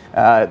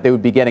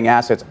would be getting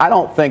assets. I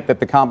don't think that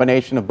the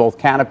combination of both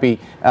Canopy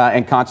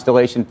and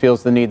Constellation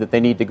feels the need that they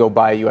need to go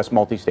buy a U.S.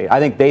 multi-state. I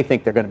think they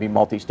think they're going to be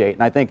multi-state.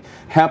 And I think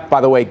hemp,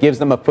 by the way, gives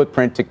them a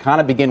footprint to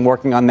kind of begin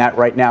working on that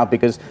right now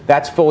because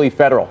that's fully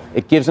federal.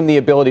 It gives them the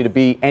ability to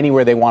be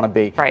anywhere they want to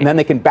be. Right. And then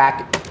they can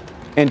back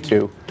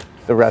into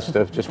the rest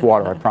of just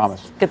water, I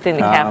promise. Good thing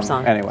the cap's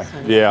on. Anyway.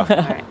 Yeah. All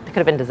right. It could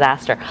have been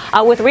disaster.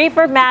 With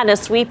reefer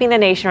madness sweeping the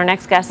nation, our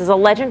next guest is a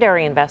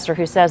legendary investor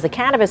who says the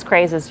cannabis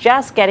craze is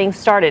just getting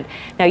started.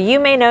 Now, you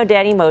may know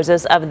Danny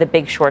Moses of The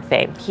Big Short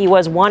fame. He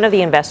was one of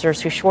the investors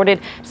who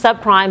shorted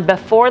subprime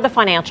before the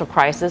financial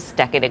crisis a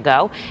decade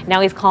ago.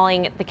 Now he's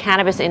calling the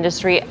cannabis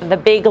industry the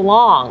big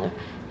long.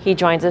 He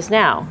joins us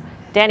now.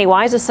 Danny,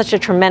 why is this such a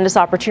tremendous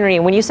opportunity?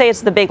 And when you say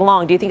it's the big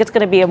long, do you think it's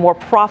going to be a more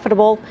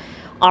profitable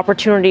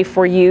opportunity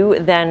for you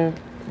than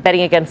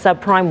betting against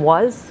subprime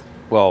was?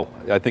 Well,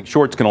 I think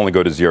shorts can only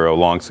go to zero,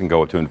 longs can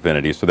go to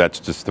infinity. So that's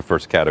just the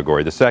first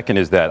category. The second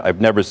is that I've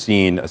never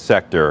seen a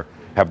sector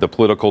have the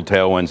political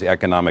tailwinds, the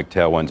economic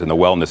tailwinds, and the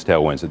wellness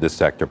tailwinds that this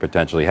sector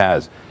potentially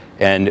has.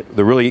 And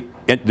the really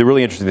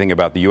interesting thing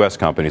about the U.S.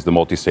 companies, the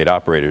multi-state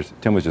operators,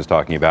 Tim was just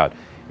talking about,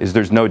 is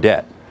there's no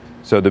debt.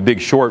 So the big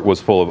short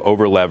was full of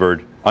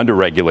over-levered,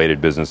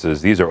 under-regulated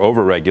businesses. These are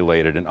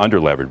over-regulated and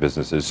under-levered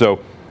businesses. So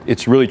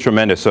it's really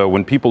tremendous. So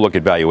when people look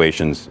at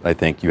valuations, I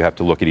think you have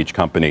to look at each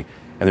company.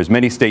 And there's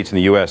many states in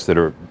the U.S. that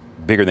are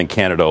bigger than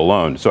Canada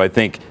alone. So I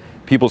think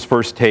people's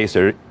first taste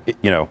or,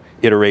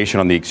 iteration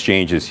on the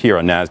exchanges here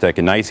on NASDAQ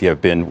and NYSE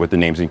have been with the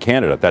names in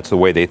Canada. That's the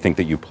way they think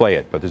that you play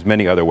it. But there's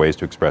many other ways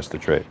to express the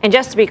trade. And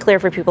just to be clear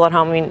for people at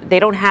home, I mean, they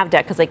don't have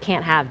debt because they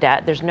can't have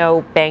debt. There's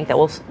no bank that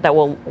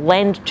will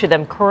lend to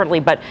them currently.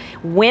 But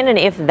when and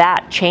if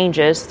that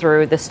changes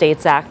through the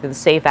States Act, the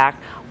SAFE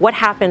Act, what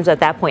happens at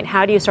that point?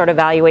 How do you start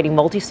evaluating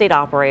multi-state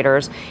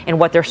operators and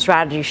what their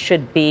strategy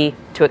should be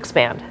to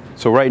expand?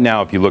 So right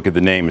now, if you look at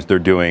the names, they're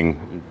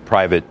doing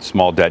private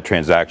small debt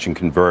transaction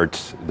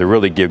converts. They're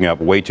really giving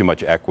up way too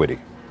much equity,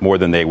 more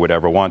than they would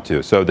ever want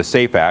to. So the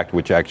SAFE Act,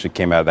 which actually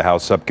came out of the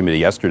House subcommittee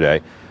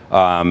yesterday,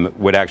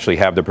 would actually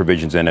have the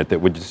provisions in it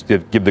that would just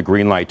give the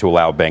green light to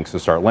allow banks to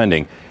start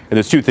lending. And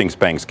there's two things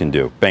banks can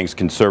do. Banks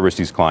can service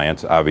these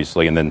clients,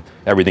 obviously, and then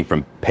everything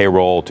from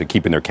payroll to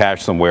keeping their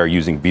cash somewhere,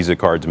 using Visa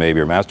cards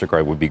maybe or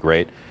MasterCard would be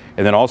great.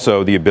 And then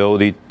also the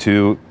ability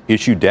to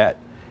issue debt.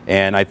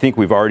 And I think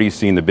we've already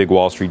seen the big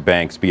Wall Street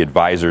banks be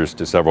advisors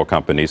to several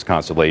companies,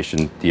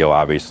 Constellation deal,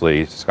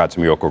 obviously, Scotts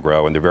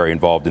Miracle-Gro, and they're very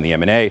involved in the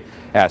M&A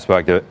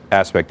aspect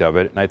of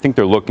it. And I think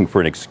they're looking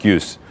for an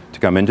excuse to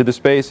come into the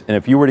space. And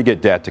if you were to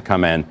get debt to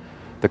come in,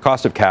 the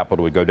cost of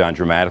capital would go down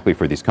dramatically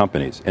for these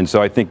companies. And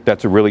so I think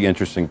that's a really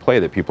interesting play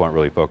that people aren't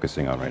really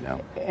focusing on right now.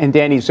 And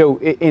Danny, so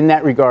in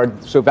that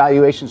regard, so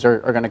valuations are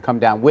going to come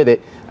down with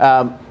it.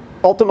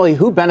 Ultimately,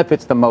 who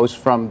benefits the most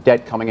from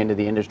debt coming into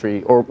the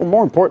industry? Or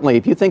more importantly,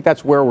 if you think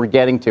that's where we're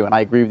getting to, and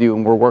I agree with you,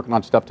 and we're working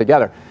on stuff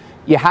together,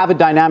 you have a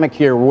dynamic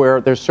here where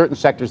there's certain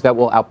sectors that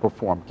will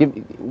outperform.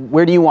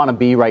 Where do you want to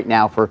be right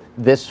now for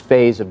this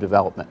phase of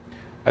development?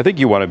 I think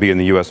you want to be in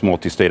the U.S.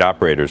 multi-state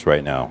operators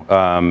right now.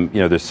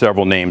 There's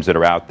several names that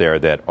are out there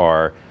that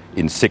are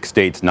in 6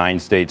 states, 9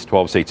 states,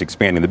 12 states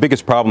expanding. The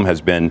biggest problem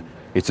has been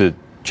it's a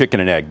chicken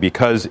and egg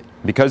because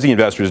the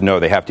investors know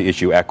they have to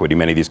issue equity.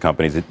 Many of these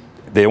companies,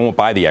 they won't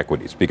buy the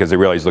equities because they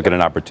realize look at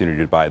an opportunity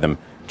to buy them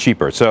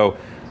cheaper. So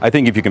I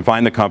think if you can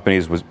find the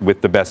companies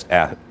with the best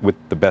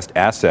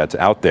assets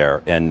out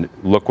there and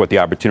look what the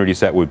opportunity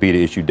set would be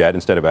to issue debt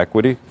instead of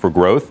equity for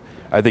growth,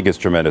 I think it's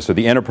tremendous. So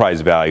the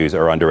enterprise values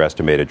are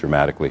underestimated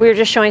dramatically. We were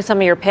just showing some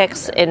of your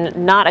picks,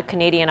 and not a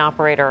Canadian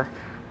operator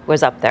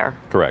was up there.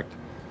 Correct.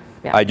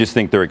 Yeah. I just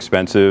think they're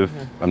expensive.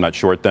 Mm-hmm. I'm not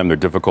short them. They're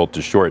difficult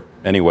to short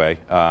anyway.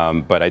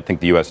 But I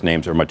think the U.S.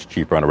 names are much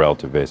cheaper on a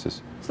relative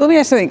basis. So let me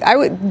ask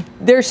something.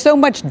 There's so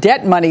much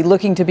debt money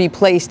looking to be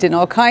placed in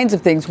all kinds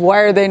of things. Why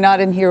are they not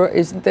in here?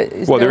 Is there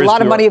a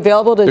lot of money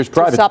available to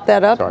sop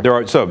that up?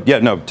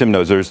 Sorry. Tim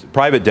knows there's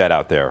private debt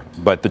out there,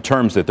 but the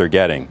terms that they're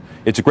getting,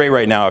 it's great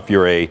right now if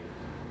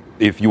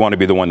you want to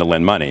be the one to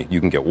lend money.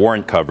 You can get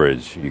warrant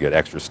coverage, you get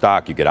extra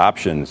stock, you get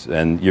options,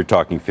 and you're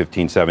talking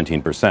 15,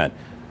 17%.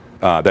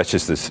 That's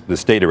just the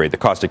stated rate. The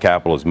cost of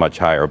capital is much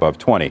higher, above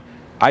 20.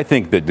 I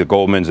think that the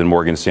Goldmans and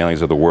Morgan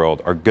Stanleys of the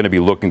world are going to be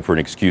looking for an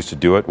excuse to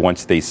do it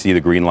once they see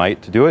the green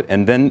light to do it.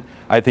 And then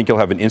I think you'll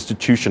have an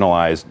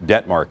institutionalized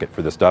debt market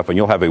for this stuff, and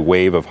you'll have a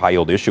wave of high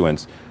yield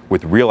issuance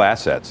with real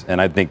assets.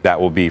 And I think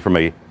that will be, from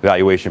a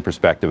valuation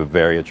perspective, a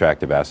very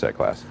attractive asset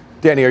class.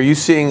 Danny, are you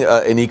seeing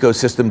an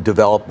ecosystem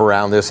develop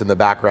around this in the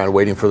background,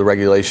 waiting for the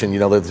regulation?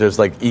 There's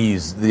like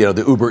Ease, the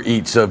Uber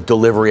Eats of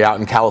delivery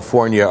out in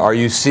California. Are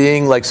you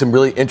seeing like some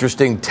really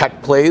interesting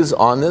tech plays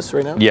on this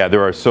right now? Yeah,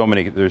 there's so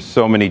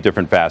many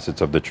different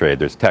facets of the trade.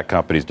 There's tech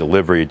companies,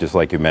 delivery, just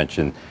like you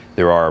mentioned.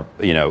 There are,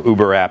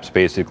 Uber apps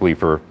basically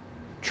for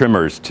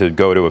trimmers to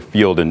go to a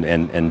field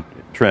and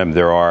trim.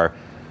 There are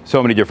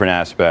so many different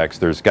aspects.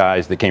 There's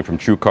guys that came from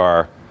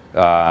TrueCar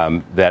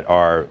that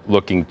are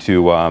looking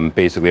to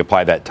basically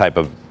apply that type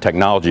of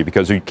technology,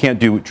 because you can't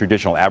do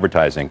traditional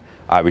advertising,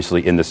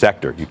 obviously, in the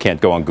sector. You can't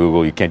go on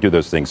Google. You can't do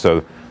those things.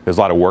 So there's a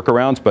lot of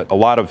workarounds, but a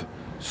lot of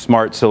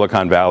smart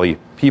Silicon Valley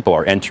people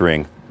are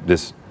entering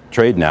this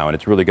trade now, and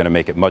it's really going to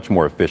make it much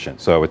more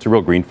efficient. So it's a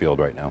real greenfield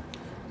right now.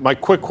 My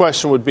quick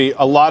question would be,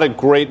 a lot of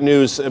great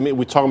news. I mean,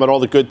 we're talking about all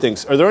the good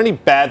things. Are there any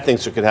bad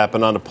things that could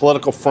happen on the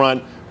political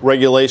front,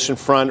 regulation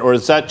front, or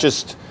is that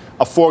just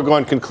a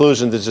foregone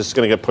conclusion that's just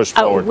going to get pushed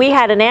forward? We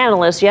had an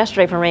analyst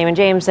yesterday from Raymond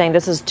James saying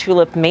this is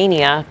Tulip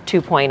Mania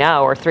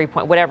 2.0 or 3.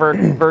 Whatever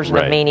version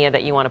of mania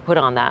that you want to put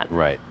on that.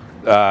 Right.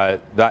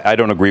 I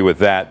don't agree with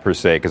that per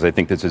se, because I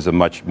think this is a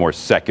much more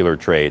secular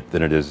trade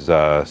than it is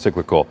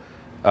cyclical.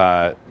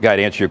 Guy,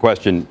 to answer your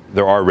question,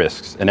 there are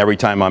risks. And every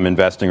time I'm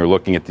investing or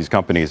looking at these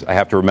companies, I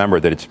have to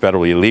remember that it's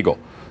federally illegal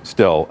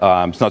still.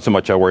 It's not so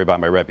much I worry about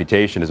my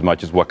reputation as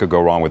much as what could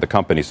go wrong with the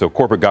company. So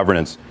corporate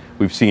governance,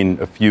 we've seen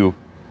a few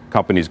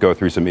companies go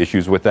through some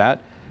issues with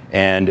that.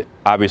 And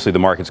obviously the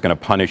market's going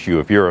to punish you.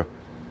 If you're a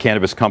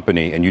cannabis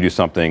company and you do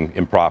something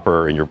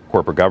improper in your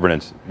corporate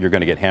governance, you're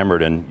going to get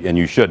hammered, and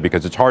you should,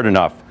 because it's hard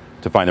enough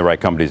to find the right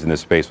companies in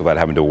this space without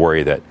having to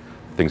worry that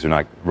things are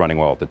not running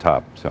well at the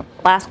top. So,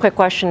 last quick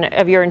question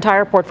of your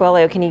entire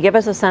portfolio, can you give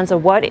us a sense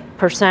of what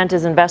percent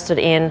is invested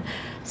in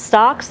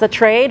stocks that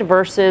trade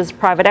versus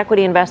private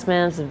equity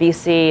investments,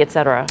 VC, et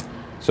cetera?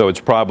 So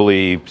it's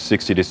probably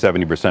 60 to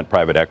 70%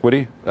 private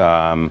equity.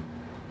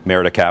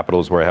 Merida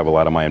Capital is where I have a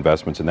lot of my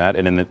investments in that.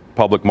 And in the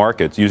public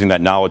markets, using that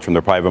knowledge from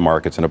the private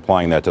markets and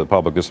applying that to the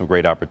public, there's some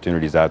great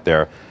opportunities out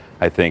there,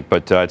 I think.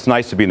 But it's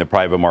nice to be in the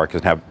private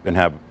markets and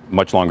have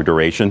much longer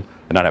duration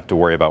and not have to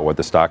worry about what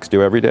the stocks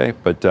do every day.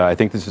 But I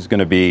think this is going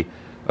to be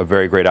a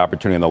very great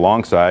opportunity on the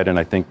long side, and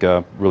I think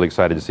really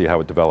excited to see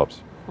how it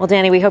develops. Well,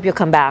 Danny, we hope you'll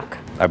come back.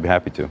 I'd be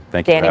happy to.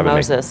 Thank you for having me. Danny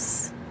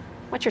Moses,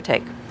 what's your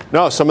take?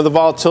 No, some of the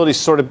volatility is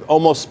sort of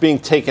almost being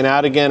taken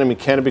out again. I mean,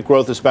 cannabis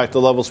growth is back to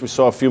levels we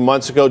saw a few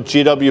months ago.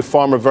 GW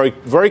Pharma, very,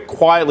 very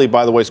quietly,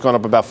 by the way, has gone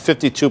up about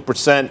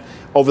 52%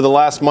 over the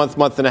last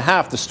month and a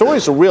half. The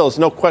stories are real. There's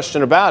no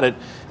question about it.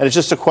 And it's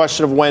just a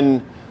question of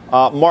when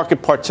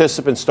market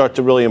participants start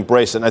to really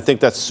embrace it. And I think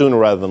that's sooner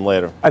rather than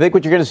later. I think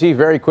what you're going to see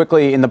very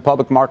quickly in the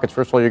public markets,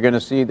 first of all, you're going to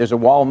see there's a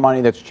wall of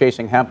money that's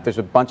chasing hemp. There's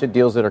a bunch of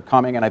deals that are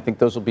coming, and I think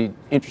those will be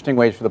interesting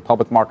ways for the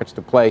public markets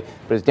to play.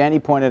 But as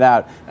Danny pointed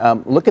out,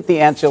 look at the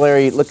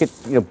ancillary, look at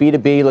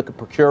B2B, look at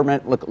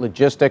procurement, look at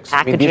logistics.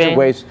 Packaging. I mean, these are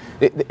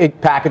ways,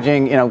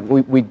 packaging,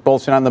 we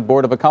both sit on the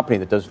board of a company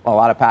that does a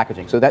lot of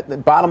packaging. So that the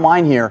bottom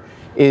line here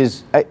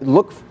is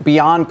look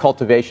beyond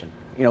cultivation.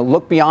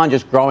 Look beyond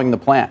just growing the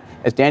plant.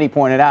 As Danny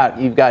pointed out,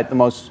 you've got the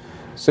most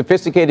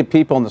sophisticated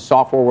people in the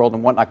software world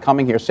and whatnot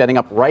coming here, setting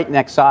up right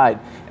next side,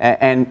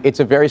 and it's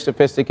a very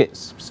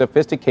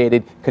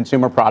sophisticated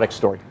consumer product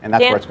story, and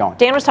that's where it's going.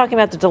 Dan was talking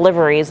about the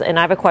deliveries, and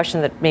I have a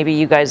question that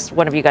maybe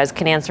one of you guys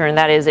can answer, and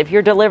that is, if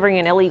you're delivering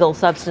an illegal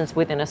substance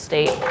within a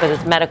state that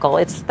is medical,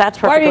 that's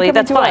perfectly, Why are you coming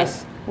that's to fine.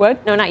 us?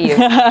 What? No, not you.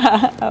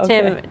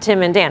 Okay.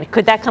 Tim and Dan.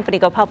 Could that company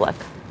go public?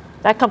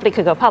 That company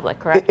could go public,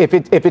 correct? If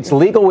it's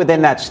legal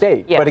within that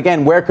state. Yeah. But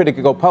again, where could it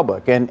go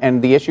public? And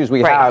the issues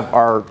we have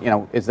are,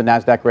 is the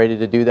NASDAQ ready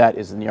to do that?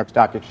 Is the New York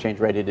Stock Exchange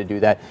ready to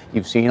do that?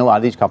 You've seen a lot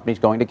of these companies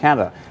going to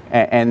Canada.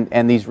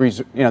 And these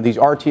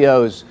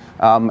RTOs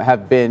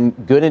have been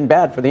good and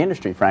bad for the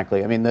industry,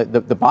 frankly. I mean,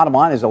 the bottom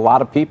line is a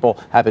lot of people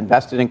have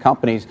invested in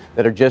companies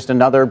that are just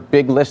another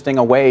big listing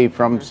away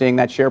from seeing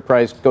that share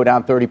price go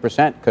down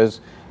 30%, because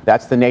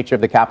that's the nature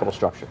of the capital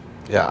structure.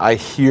 Yeah, I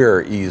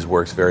hear ease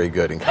works very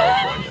good in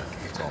California.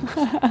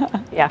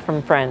 Yeah,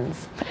 from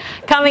friends.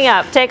 Coming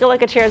up, take a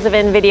look at shares of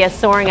NVIDIA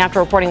soaring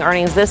after reporting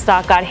earnings. This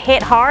stock got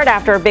hit hard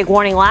after a big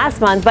warning last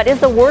month, but is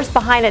the worst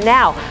behind it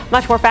now?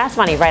 Much more Fast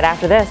Money right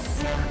after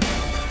this.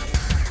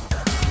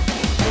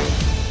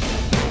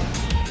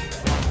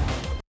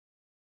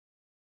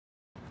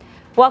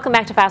 Welcome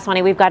back to Fast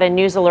Money. We've got a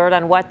news alert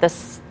on what the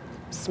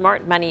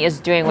smart money is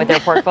doing with their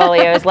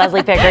portfolios.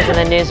 Leslie Picker's in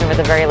the newsroom with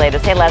the very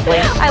latest. Hey, Leslie.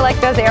 I like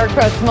those air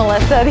quotes,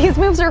 Melissa. These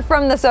moves are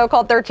from the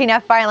so-called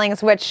 13F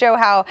filings, which show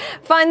how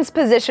funds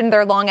positioned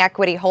their long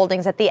equity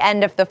holdings at the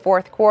end of the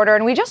fourth quarter.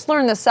 And we just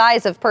learned the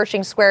size of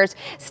Pershing Square's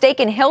stake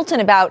in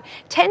Hilton, about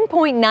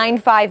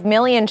 10.95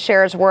 million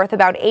shares worth,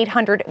 about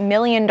 $800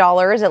 million,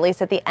 at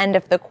least at the end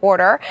of the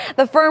quarter.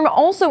 The firm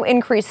also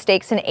increased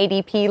stakes in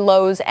ADP,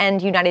 Lowe's,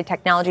 and United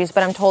Technologies,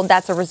 but I'm told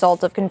that's a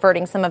result of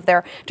converting some of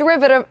their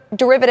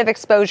derivative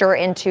exposure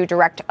into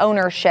direct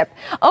ownership.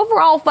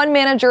 Overall, fund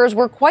managers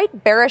were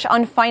quite bearish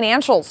on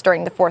financials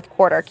during the fourth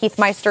quarter. Keith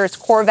Meister's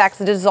Corvex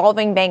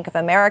dissolving Bank of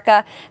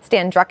America.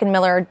 Stan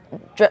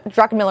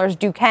Druckenmiller's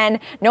Duquesne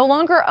no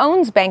longer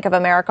owns Bank of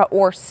America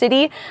or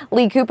Citi.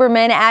 Lee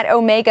Cooperman at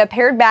Omega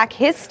pared back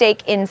his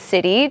stake in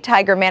Citi.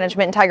 Tiger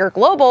Management and Tiger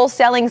Global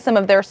selling some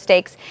of their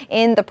stakes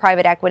in the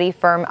private equity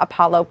firm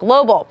Apollo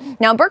Global.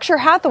 Now, Berkshire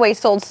Hathaway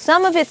sold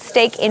some of its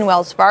stake in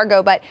Wells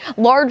Fargo, but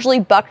largely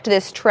bucked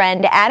this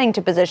trend, adding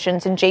to positions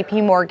in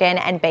JP Morgan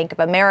and Bank of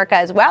America,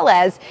 as well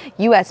as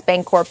U.S.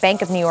 Bancorp,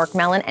 Bank of New York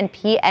Mellon, and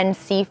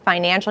PNC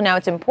Financial. Now,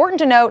 it's important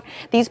to note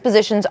these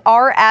positions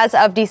are as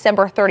of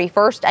December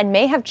 31st and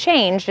may have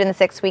changed in the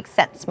 6 weeks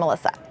since,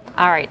 Melissa.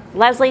 All right.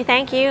 Leslie,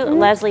 thank you.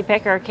 Leslie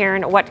Picker.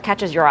 Karen, what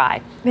catches your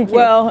eye?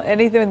 Well,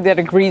 anything that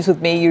agrees with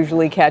me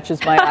usually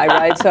catches my eye,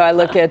 right? So I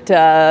look at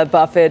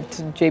Buffett,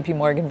 JP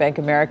Morgan, Bank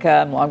of America.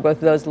 I'm long both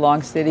of those,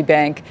 long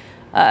Citibank.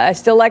 I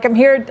still like him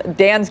here.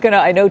 Dan's going to,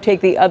 I know,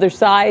 take the other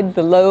side,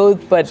 the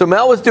loathe, but... So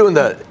Mel was doing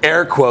the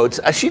air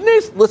quotes. She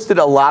listed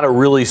a lot of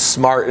really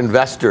smart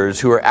investors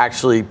who are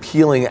actually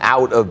peeling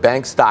out of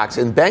bank stocks.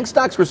 And bank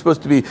stocks were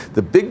supposed to be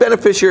the big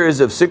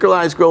beneficiaries of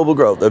synchronized global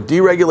growth, of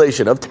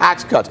deregulation, of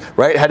tax cuts,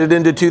 right, headed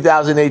into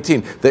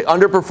 2018. They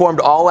underperformed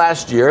all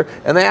last year,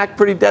 and they act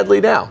pretty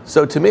deadly now.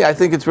 So to me, I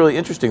think it's really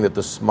interesting that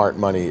the smart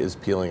money is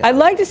peeling out. I'd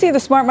like to see the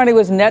smart money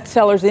was net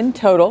sellers in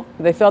total.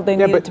 They felt they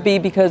needed to be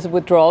because of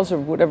withdrawals or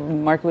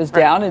whatever. Market was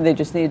down and they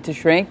just needed to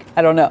shrink.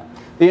 I don't know.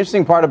 The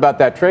interesting part about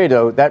that trade,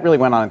 though, that really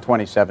went on in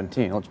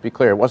 2017. Let's be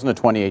clear. It wasn't a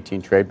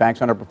 2018 trade.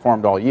 Banks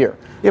underperformed all year.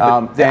 Yeah,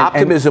 but the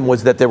optimism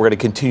was that they were going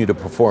to continue to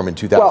perform in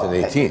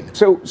 2018. Well,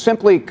 so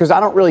simply, because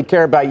I don't really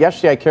care about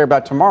yesterday, I care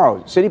about tomorrow.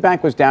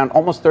 Citibank was down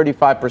almost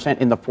 35%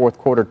 in the fourth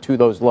quarter to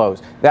those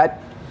lows.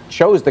 That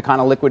shows the kind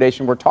of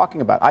liquidation we're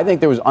talking about. I think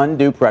there was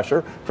undue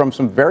pressure from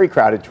some very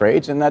crowded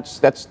trades, and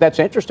that's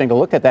interesting to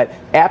look at that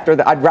after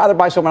that. I'd rather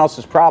buy someone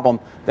else's problem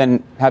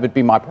than have it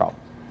be my problem.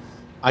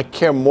 I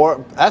care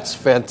more. That's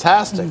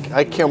fantastic.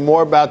 I care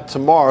more about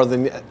tomorrow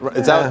than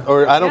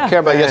or I don't care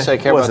about yesterday. I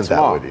care about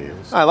tomorrow.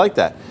 I like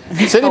that.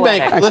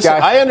 Citibank. Listen,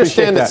 I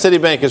understand that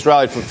Citibank has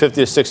rallied from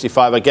 50 to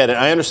 65. I get it.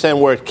 I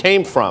understand where it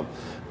came from.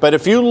 But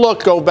if you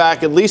go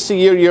back at least a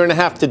year and a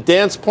half, to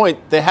Dan's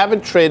point, they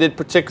haven't traded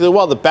particularly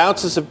well. The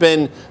bounces have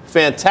been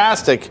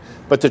fantastic,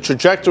 but the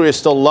trajectory is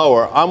still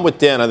lower. I'm with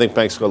Dan. I think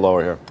banks go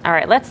lower here. All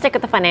right, let's stick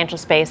with the financial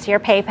space here.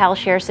 PayPal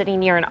shares sitting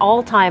near an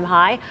all-time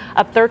high,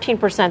 up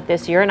 13%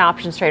 this year, and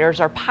options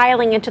traders are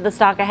piling into the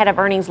stock ahead of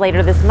earnings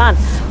later this month.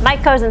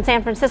 Mike Coe's in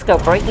San Francisco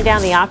breaking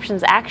down the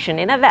options action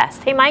in a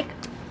vest. Hey, Mike.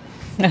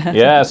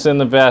 Yes, in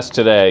the vest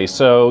today.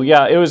 So,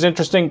 yeah, it was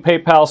interesting.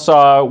 PayPal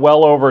saw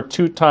well over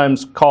 2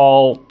 times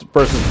call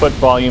versus put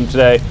volume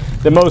today.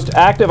 The most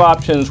active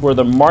options were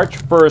the March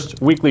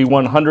 1st weekly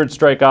 100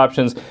 strike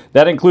options.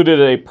 That included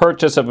a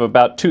purchase of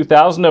about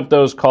 2,000 of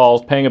those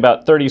calls, paying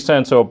about 30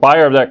 cents. So a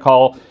buyer of that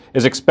call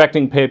is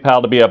expecting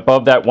PayPal to be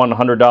above that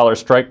 $100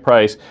 strike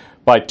price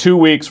by 2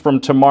 weeks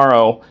from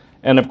tomorrow.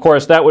 And, of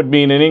course, that would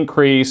mean an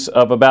increase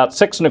of about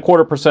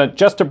 6.25%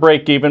 just to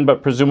break even,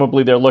 but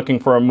presumably they're looking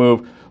for a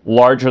move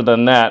larger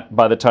than that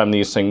by the time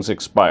these things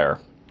expire.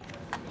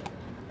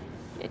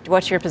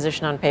 What's your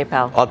position on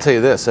PayPal? I'll tell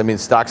you this. I mean,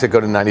 stocks that go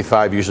to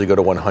 95 usually go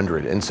to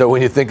 100. And so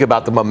when you think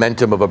about the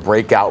momentum of a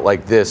breakout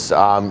like this,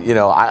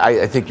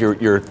 I think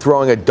you're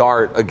throwing a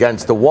dart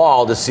against the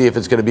wall to see if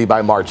it's going to be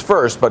by March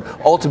 1st. But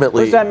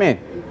ultimately, what does that mean?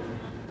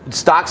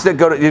 Stocks that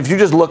go to, if you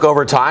just look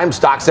over time,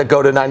 stocks that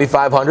go to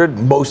 9,500,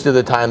 most of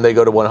the time they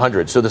go to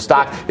 100. So the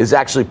stock is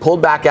actually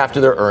pulled back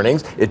after their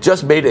earnings. It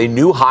just made a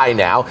new high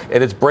now,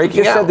 and it's breaking out.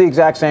 You just out. said the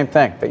exact same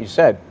thing that you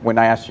said when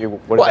I asked you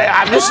what. Well,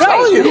 I'm just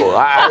telling you.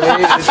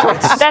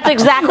 That's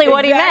exactly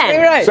what he meant.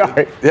 Right.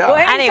 Sorry. Yeah. Well,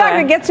 any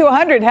time it gets to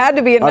 100, had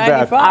to be at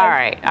 95. All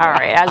right.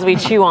 As we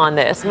chew on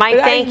this, Mike,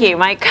 thank you.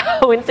 Mike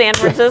Coe in San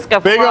Francisco.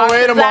 Big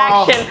away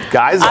tomorrow,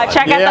 guys.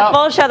 Check out the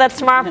full show. That's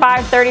tomorrow,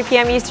 5:30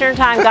 p.m. Eastern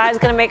Time. Guys,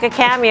 going to make a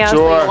cameo,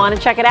 so you want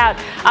to check it out.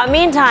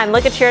 Meantime,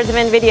 look at shares of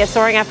NVIDIA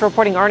soaring after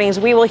reporting earnings.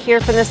 We will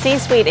hear from the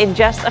C-suite in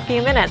just a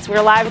few minutes.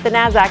 We're live at the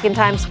NASDAQ in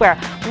Times Square.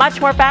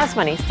 Much more Fast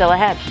Money still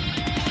ahead.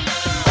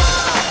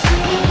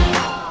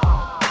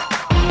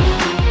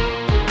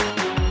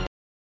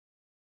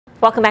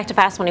 Welcome back to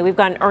Fast Money. We've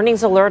got an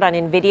earnings alert on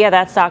NVIDIA.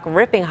 That stock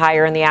ripping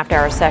higher in the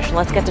after-hours session.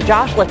 Let's get to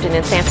Josh Lipton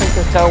in San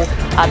Francisco.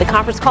 The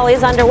conference call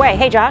is underway.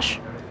 Hey, Josh.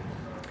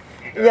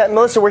 Yeah,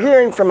 Melissa, we're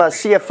hearing from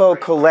CFO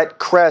Colette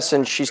Kress,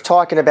 and she's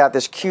talking about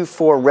this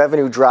Q4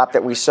 revenue drop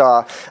that we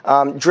saw,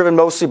 driven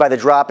mostly by the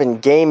drop in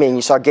gaming.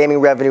 You saw gaming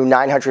revenue,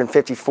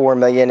 $954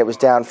 million. It was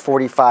down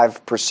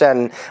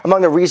 45%.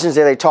 Among the reasons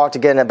there, they talked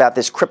again about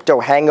this crypto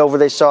hangover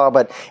they saw,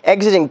 but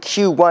exiting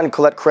Q1,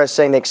 Colette Kress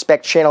saying they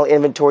expect channel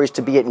inventories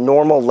to be at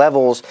normal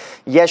levels.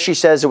 Yes, she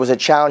says it was a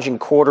challenging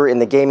quarter in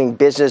the gaming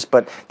business,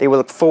 but they will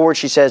look forward,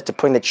 she says, to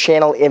putting the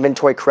channel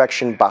inventory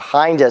correction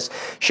behind us.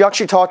 She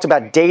actually talked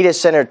about data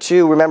center,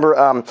 too.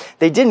 Remember,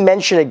 they did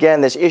mention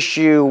again this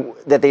issue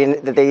that they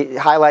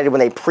highlighted when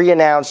they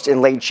pre-announced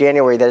in late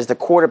January that as the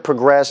quarter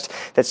progressed,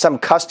 that some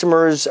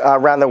customers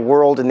around the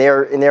world, in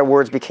their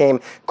words, became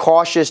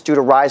cautious due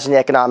to rising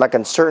economic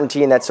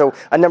uncertainty, and that so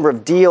a number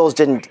of deals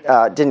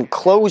didn't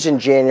close in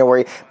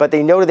January. But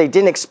they noted they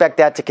didn't expect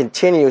that to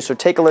continue. So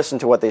take a listen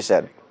to what they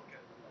said.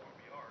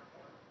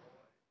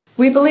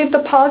 We believe the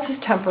pause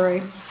is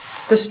temporary.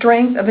 The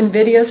strength of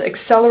NVIDIA's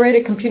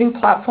accelerated computing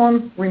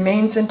platform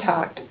remains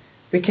intact.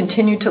 We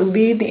continue to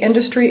lead the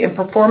industry in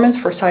performance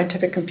for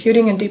scientific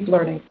computing and deep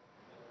learning.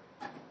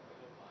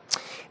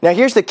 Now,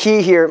 here's the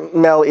key here,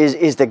 Mel,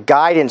 is the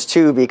guidance,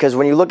 too, because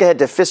when you look ahead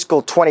to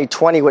fiscal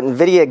 2020, what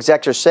NVIDIA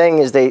execs are saying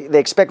is they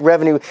expect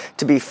revenue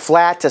to be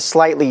flat to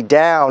slightly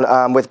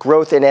down with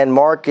growth in end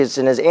markets.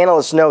 And as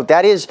analysts note,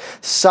 that is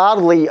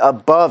solidly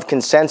above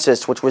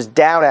consensus, which was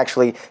down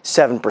actually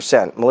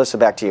 7%. Melissa,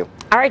 back to you.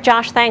 All right,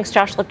 Josh, thanks.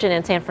 Josh Lipton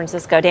in San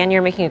Francisco. Dan,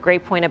 you're making a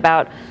great point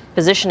about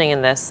positioning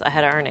in this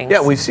ahead of earnings.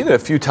 Yeah, we've seen it a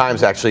few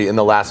times actually in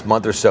the last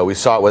month or so. We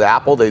saw it with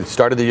Apple. They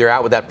started the year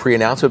out with that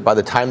pre-announcement. By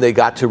the time they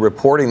got to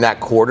reporting that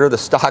quarter, the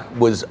stock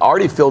was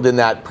already filled in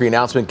that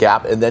pre-announcement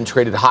gap and then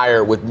traded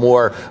higher with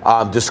more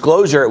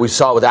disclosure. We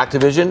saw it with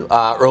Activision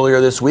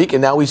earlier this week,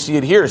 and now we see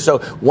it here.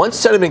 So once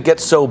sentiment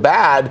gets so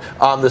bad,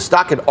 the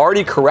stock had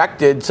already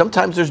corrected.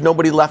 Sometimes there's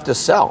nobody left to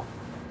sell.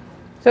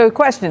 So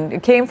question,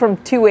 it came from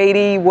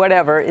 280,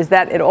 whatever. Is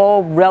that at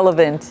all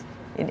relevant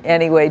in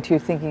any way to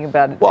thinking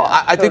about it? Well,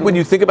 I think when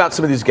you think about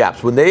some of these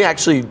gaps, when they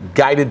actually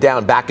guided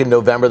down back in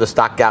November, the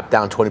stock gap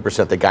down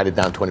 20%. They guided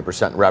down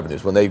 20% in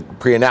revenues. When they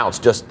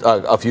pre-announced just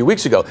a few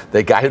weeks ago,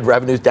 they guided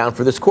revenues down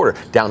for this quarter,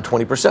 down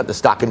 20%. The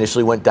stock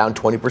initially went down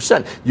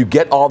 20%. You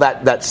get all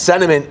that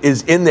sentiment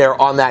is in there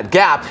on that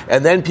gap,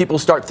 and then people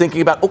start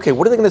thinking about, okay,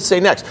 what are they going to say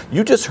next?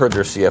 You just heard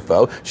their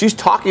CFO. She's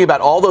talking about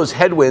all those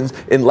headwinds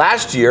in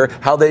last year,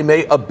 how they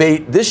may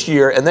abate this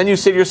year, and then you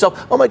say to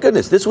yourself, oh my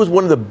goodness, this was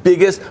one of the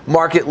biggest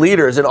market leaders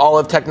computers and all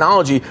of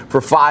technology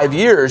for 5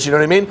 years. You know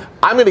what I mean?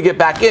 I'm going to get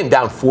back in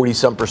down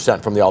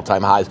 40-some% from the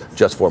all-time highs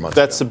just 4 months.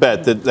 That's the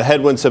bet. The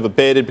headwinds have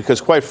abated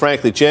because, quite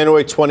frankly,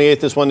 January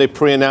 28th is when they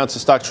pre-announced the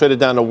stock traded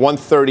down to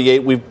 138.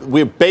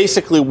 We're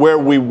basically where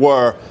we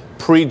were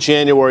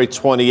pre-January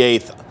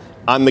 28th.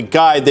 On the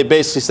guide, they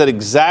basically said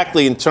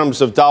exactly in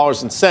terms of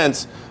dollars and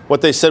cents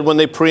what they said when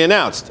they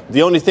pre-announced.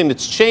 The only thing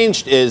that's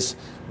changed is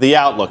the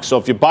outlook. So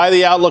if you buy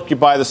the outlook, you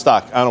buy the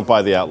stock. I don't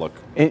buy the outlook.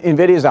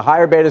 NVIDIA is a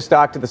higher beta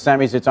stock to the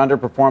semis. It's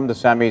underperformed the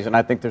semis, and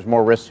I think there's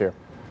more risks here.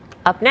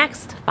 Up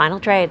next, final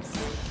trades.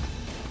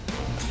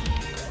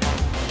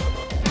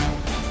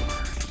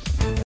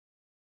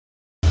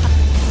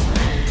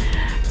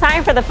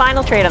 Time for the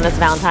final trade on this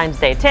Valentine's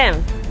Day.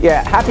 Tim.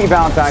 Yeah, happy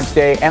Valentine's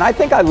Day. And I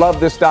think I love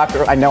this stock.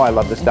 I know I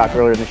love this stock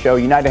earlier in the show.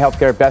 United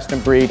Healthcare, best in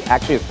breed,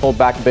 actually has pulled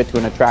back a bit to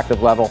an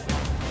attractive level.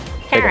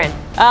 Karen.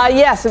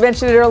 Yes, I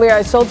mentioned it earlier.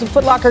 I sold some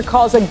Foot Locker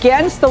calls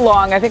against the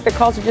long. I think the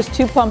calls are just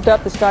too pumped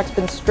up. The stock's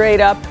been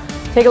straight up.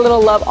 Take a little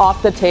love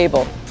off the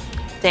table.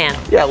 Dan.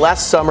 Yeah,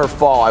 last summer,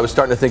 fall, I was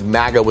starting to think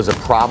MAGA was a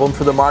problem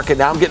for the market.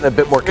 Now I'm getting a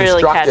bit more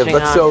constructive.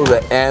 Let's throw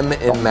the M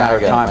in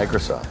MAGA,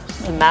 Microsoft.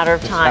 It's a matter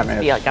of time to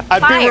be like a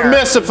fire. I'd be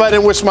remiss if I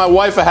didn't wish my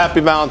wife a happy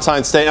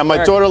Valentine's Day. And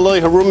my daughter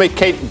Lily, her roommate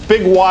Kate,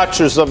 big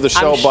watchers of the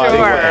show, by the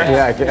way.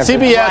 Yeah,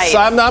 CBS,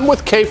 right. I'm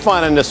with Kate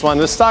Fine on this one.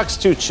 The stock's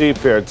too cheap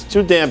here. It's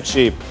too damn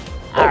cheap.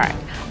 All right.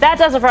 That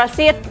does it for us.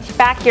 See you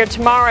back here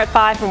tomorrow at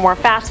 5 for more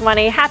Fast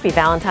Money. Happy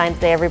Valentine's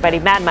Day, everybody.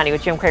 Mad Money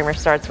with Jim Cramer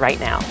starts right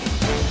now.